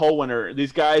about the pole winner.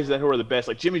 These guys who are the best,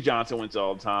 like Jimmy Johnson wins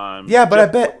all the time. Yeah, but I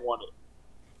bet.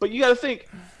 But you got to think,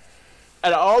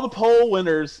 out of all the pole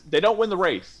winners, they don't win the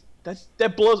race.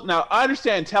 That blows. Now I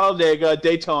understand Talladega,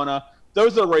 Daytona.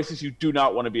 Those are the races you do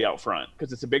not want to be out front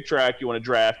because it's a big track. You want to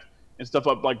draft and stuff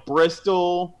up like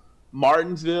Bristol,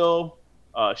 Martinsville,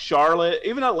 Charlotte,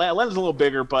 even Atlanta's a little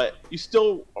bigger, but you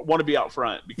still want to be out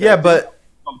front because but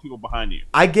some people behind you.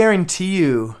 I guarantee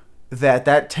you that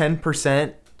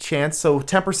 10% chance, so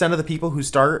 10% of the people who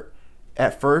start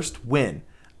at first win.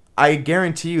 I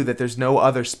guarantee you that there's no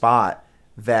other spot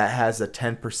that has a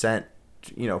 10%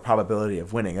 probability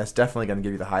of winning. That's definitely going to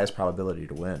give you the highest probability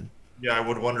to win. Yeah, I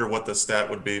would wonder what the stat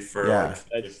would be for. Yeah.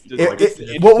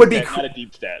 What would be not a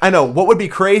deep stat? I know. What would be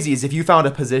crazy is if you found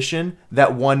a position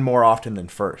that won more often than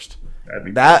first.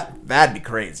 That'd be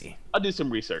crazy. I'll do some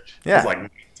research. Yeah.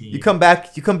 Like you come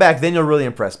back, then you'll really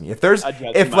impress me. If starting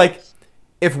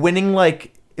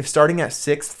at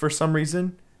 6th for some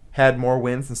reason had more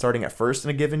wins than starting at first in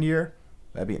a given year,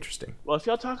 that'd be interesting. Well, if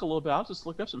y'all talk a little bit, I'll just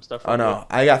look up some stuff. Oh no,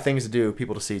 I got things to do,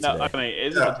 people to see today. No, I mean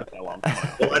it doesn't take that long.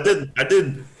 Well, I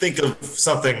did think of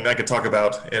something I could talk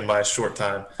about in my short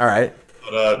time. All right.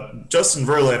 But Justin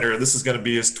Verlander, this is going to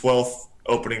be his 12th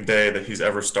opening day that he's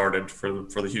ever started for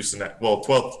the Houston. Well,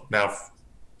 12th now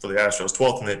for the Astros,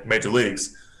 12th in the major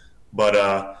leagues.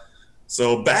 But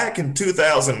so back in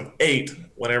 2008,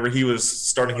 whenever he was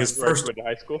starting his first day,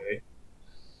 high school.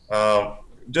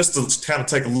 Just to kind of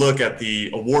take a look at the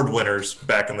award winners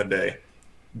back in the day.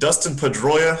 Dustin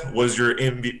Pedroia was your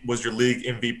league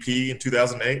MVP in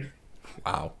 2008.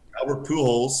 Wow. Albert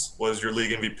Pujols was your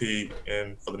league MVP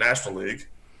for the National League.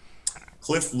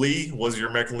 Cliff Lee was your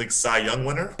American League Cy Young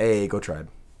winner. Hey, go Tribe.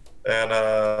 And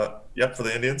for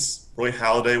the Indians. Roy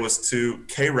Halladay was 2.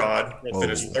 K-Rod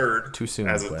finished 3rd too soon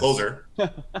as a closer.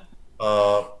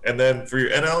 And then for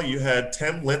your NL, you had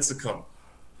Tim Lincecum.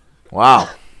 Wow.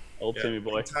 Old Timmy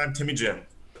boy. Time Timmy Jim.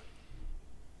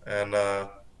 And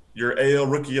your AL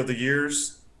Rookie of the Year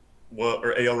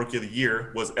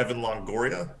was Evan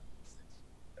Longoria.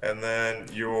 And then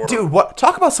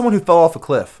talk about someone who fell off a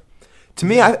cliff. To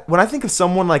me, when I think of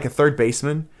someone like a third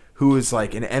baseman who is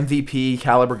like an MVP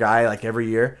caliber guy like every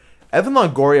year, Evan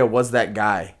Longoria was that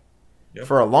guy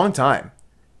for a long time.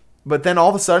 But then all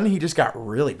of a sudden, he just got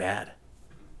really bad.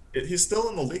 He's still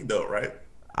in the league though, right?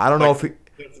 I don't know if he...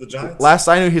 For the Giants? Last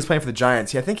I knew, he was playing for the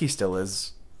Giants. Yeah, I think he still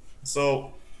is.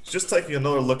 So, just taking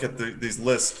another look at these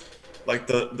lists, like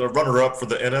the runner-up for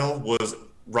the NL was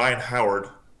Ryan Howard,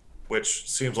 which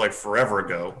seems like forever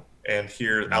ago, and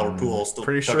here Albert Pujols still.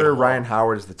 Pretty sure Ryan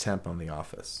Howard is the temp on The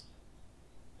Office.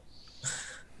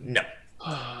 No,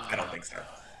 I don't think so.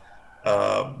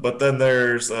 But then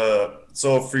there's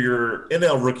so for your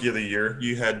NL Rookie of the Year,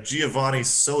 you had Giovanni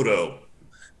Soto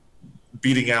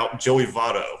beating out Joey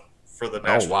Votto for the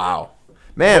National. Oh wow,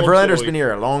 man, Verlander's been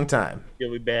here a long time.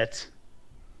 Joey bet.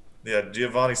 Yeah,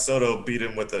 Giovanni Soto beat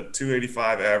him with a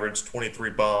 285 average,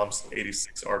 23 bombs,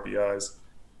 86 RBIs,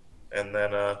 and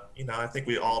then I think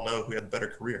we all know who had the better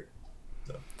career.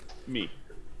 So. Me.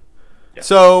 Yeah.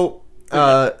 So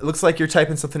looks like you're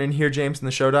typing something in here, James, in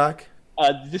the show doc.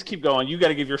 Just keep going. You got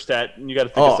to give your stat, and you got to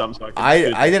think of something. So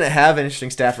I didn't have an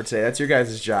interesting stat for today. That's your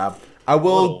guys' job. I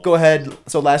will go ahead.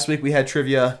 So last week we had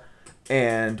trivia,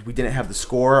 and we didn't have the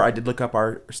score. I did look up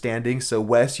our standings. So,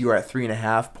 Wes, you are at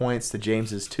 3.5 points to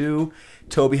James's 2.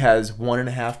 Toby has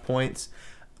 1.5 points.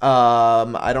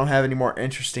 I don't have any more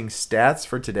interesting stats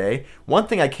for today. One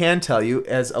thing I can tell you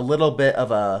is a little bit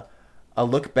of a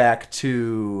look back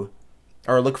to,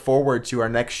 or look forward to our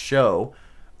next show.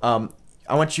 I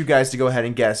want you guys to go ahead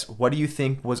and guess, what do you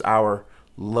think was our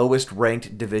lowest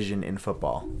ranked division in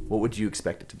football? What would you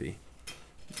expect it to be?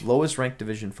 Lowest ranked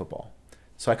division in football.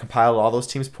 So I compiled all those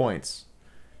teams' points.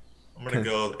 I'm going to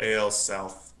go AL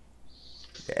South.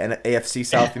 And AFC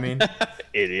South, you mean?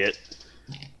 Idiot.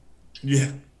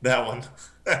 Yeah, that one.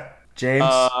 James?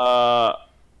 I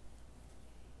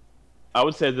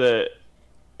would say the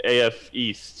AF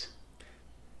East.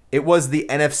 It was the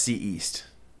NFC East.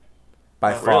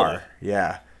 By far. Really?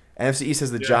 Yeah. NFC East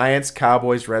has the Giants,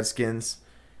 Cowboys, Redskins,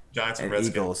 Giants and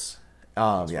Redskins. Eagles.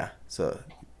 Yeah, so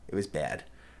it was bad.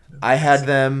 I had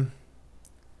them.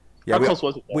 Yeah, How close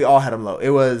was it? We all had them low.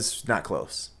 It was not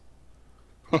close.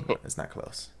 It's not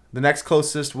close. The next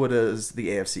closest was the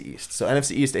AFC East. So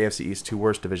NFC East, AFC East, 2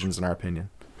 worst divisions in our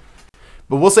opinion.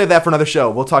 But we'll save that for another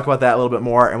show. We'll talk about that a little bit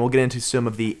more, and we'll get into some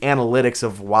of the analytics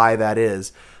of why that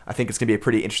is. I think it's going to be a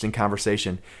pretty interesting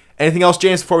conversation. Anything else,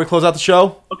 James, before we close out the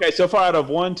show? Okay, so far out of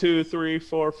 1, 2, 3,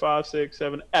 4, 5, 6,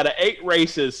 7, out of 8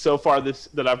 races so far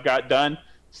that I've got done,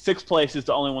 6th place is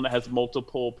the only one that has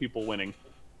multiple people winning.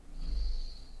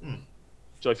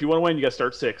 So if you want to win, you got to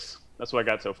start 6. That's what I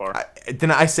got so far. Didn't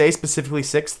I say specifically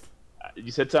 6th? You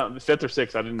said something 5th or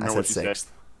 6th. I didn't know what you said.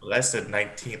 Well, I said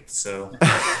 19th, so.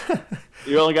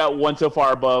 You only got 1 so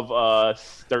far above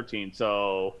 13,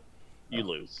 so you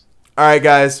lose. All right,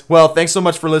 guys. Well, thanks so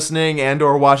much for listening and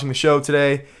or watching the show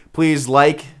today. Please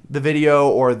like the video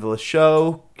or the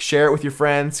show. Share it with your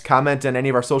friends. Comment on any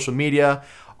of our social media.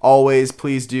 Always,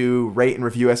 please do rate and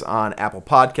review us on Apple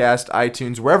Podcast,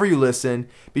 iTunes, wherever you listen.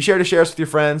 Be sure to share us with your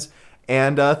friends.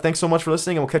 And thanks so much for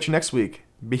listening, and we'll catch you next week.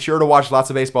 Be sure to watch lots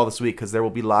of baseball this week because there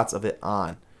will be lots of it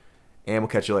on. And we'll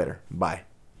catch you later. Bye.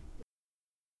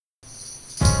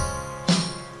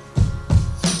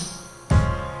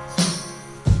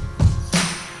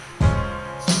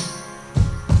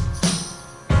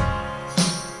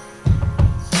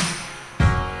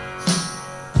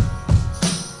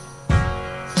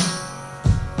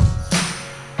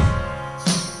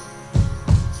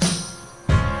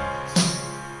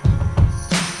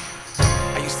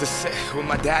 With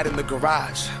my dad in the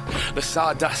garage, the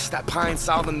sawdust, that pine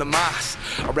sol and the moss.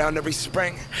 Around every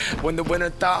spring, when the winter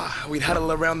thaw, we'd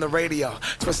huddle around the radio,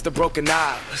 twist the broken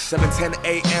knob. 7:10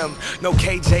 a.m., no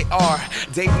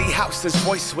KJR. Dave Niehouse's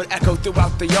voice would echo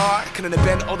throughout the yard. Couldn't have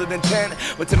been older than 10,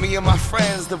 but to me and my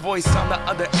friends, the voice on the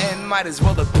other end might as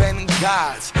well have been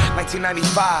God's.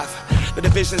 1995. The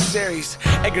division series,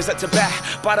 Eggers at to bat,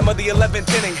 bottom of the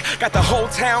 11th inning, got the whole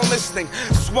town listening,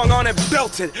 swung on and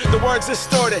belted, the words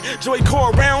distorted, Joey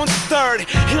Core rounds third,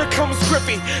 here comes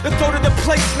Griffey, the throw to the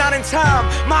place, not in time,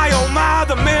 my oh my,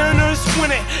 the Mariners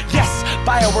win it, yes,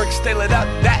 fireworks, they lit up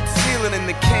that ceiling in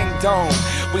the Kingdom,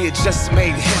 we had just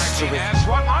made history.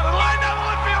 Swung on the line, down the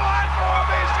left field line for a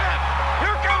base hit,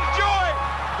 here comes Joy,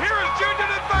 here is Junior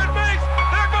to third base,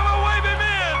 they're gonna wave him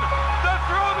in, the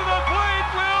throw to the plate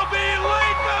will be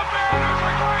late. The Mariners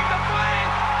are going to play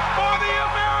for the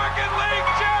American League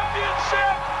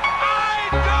Championship.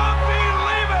 I don't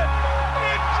believe it.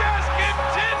 It just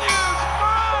continues.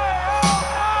 My,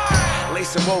 oh my.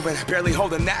 Lace and woven, barely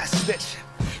holding that stitch.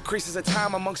 Creases of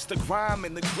time amongst the grime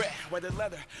and the grit. Weathered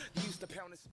leather, used to pound this.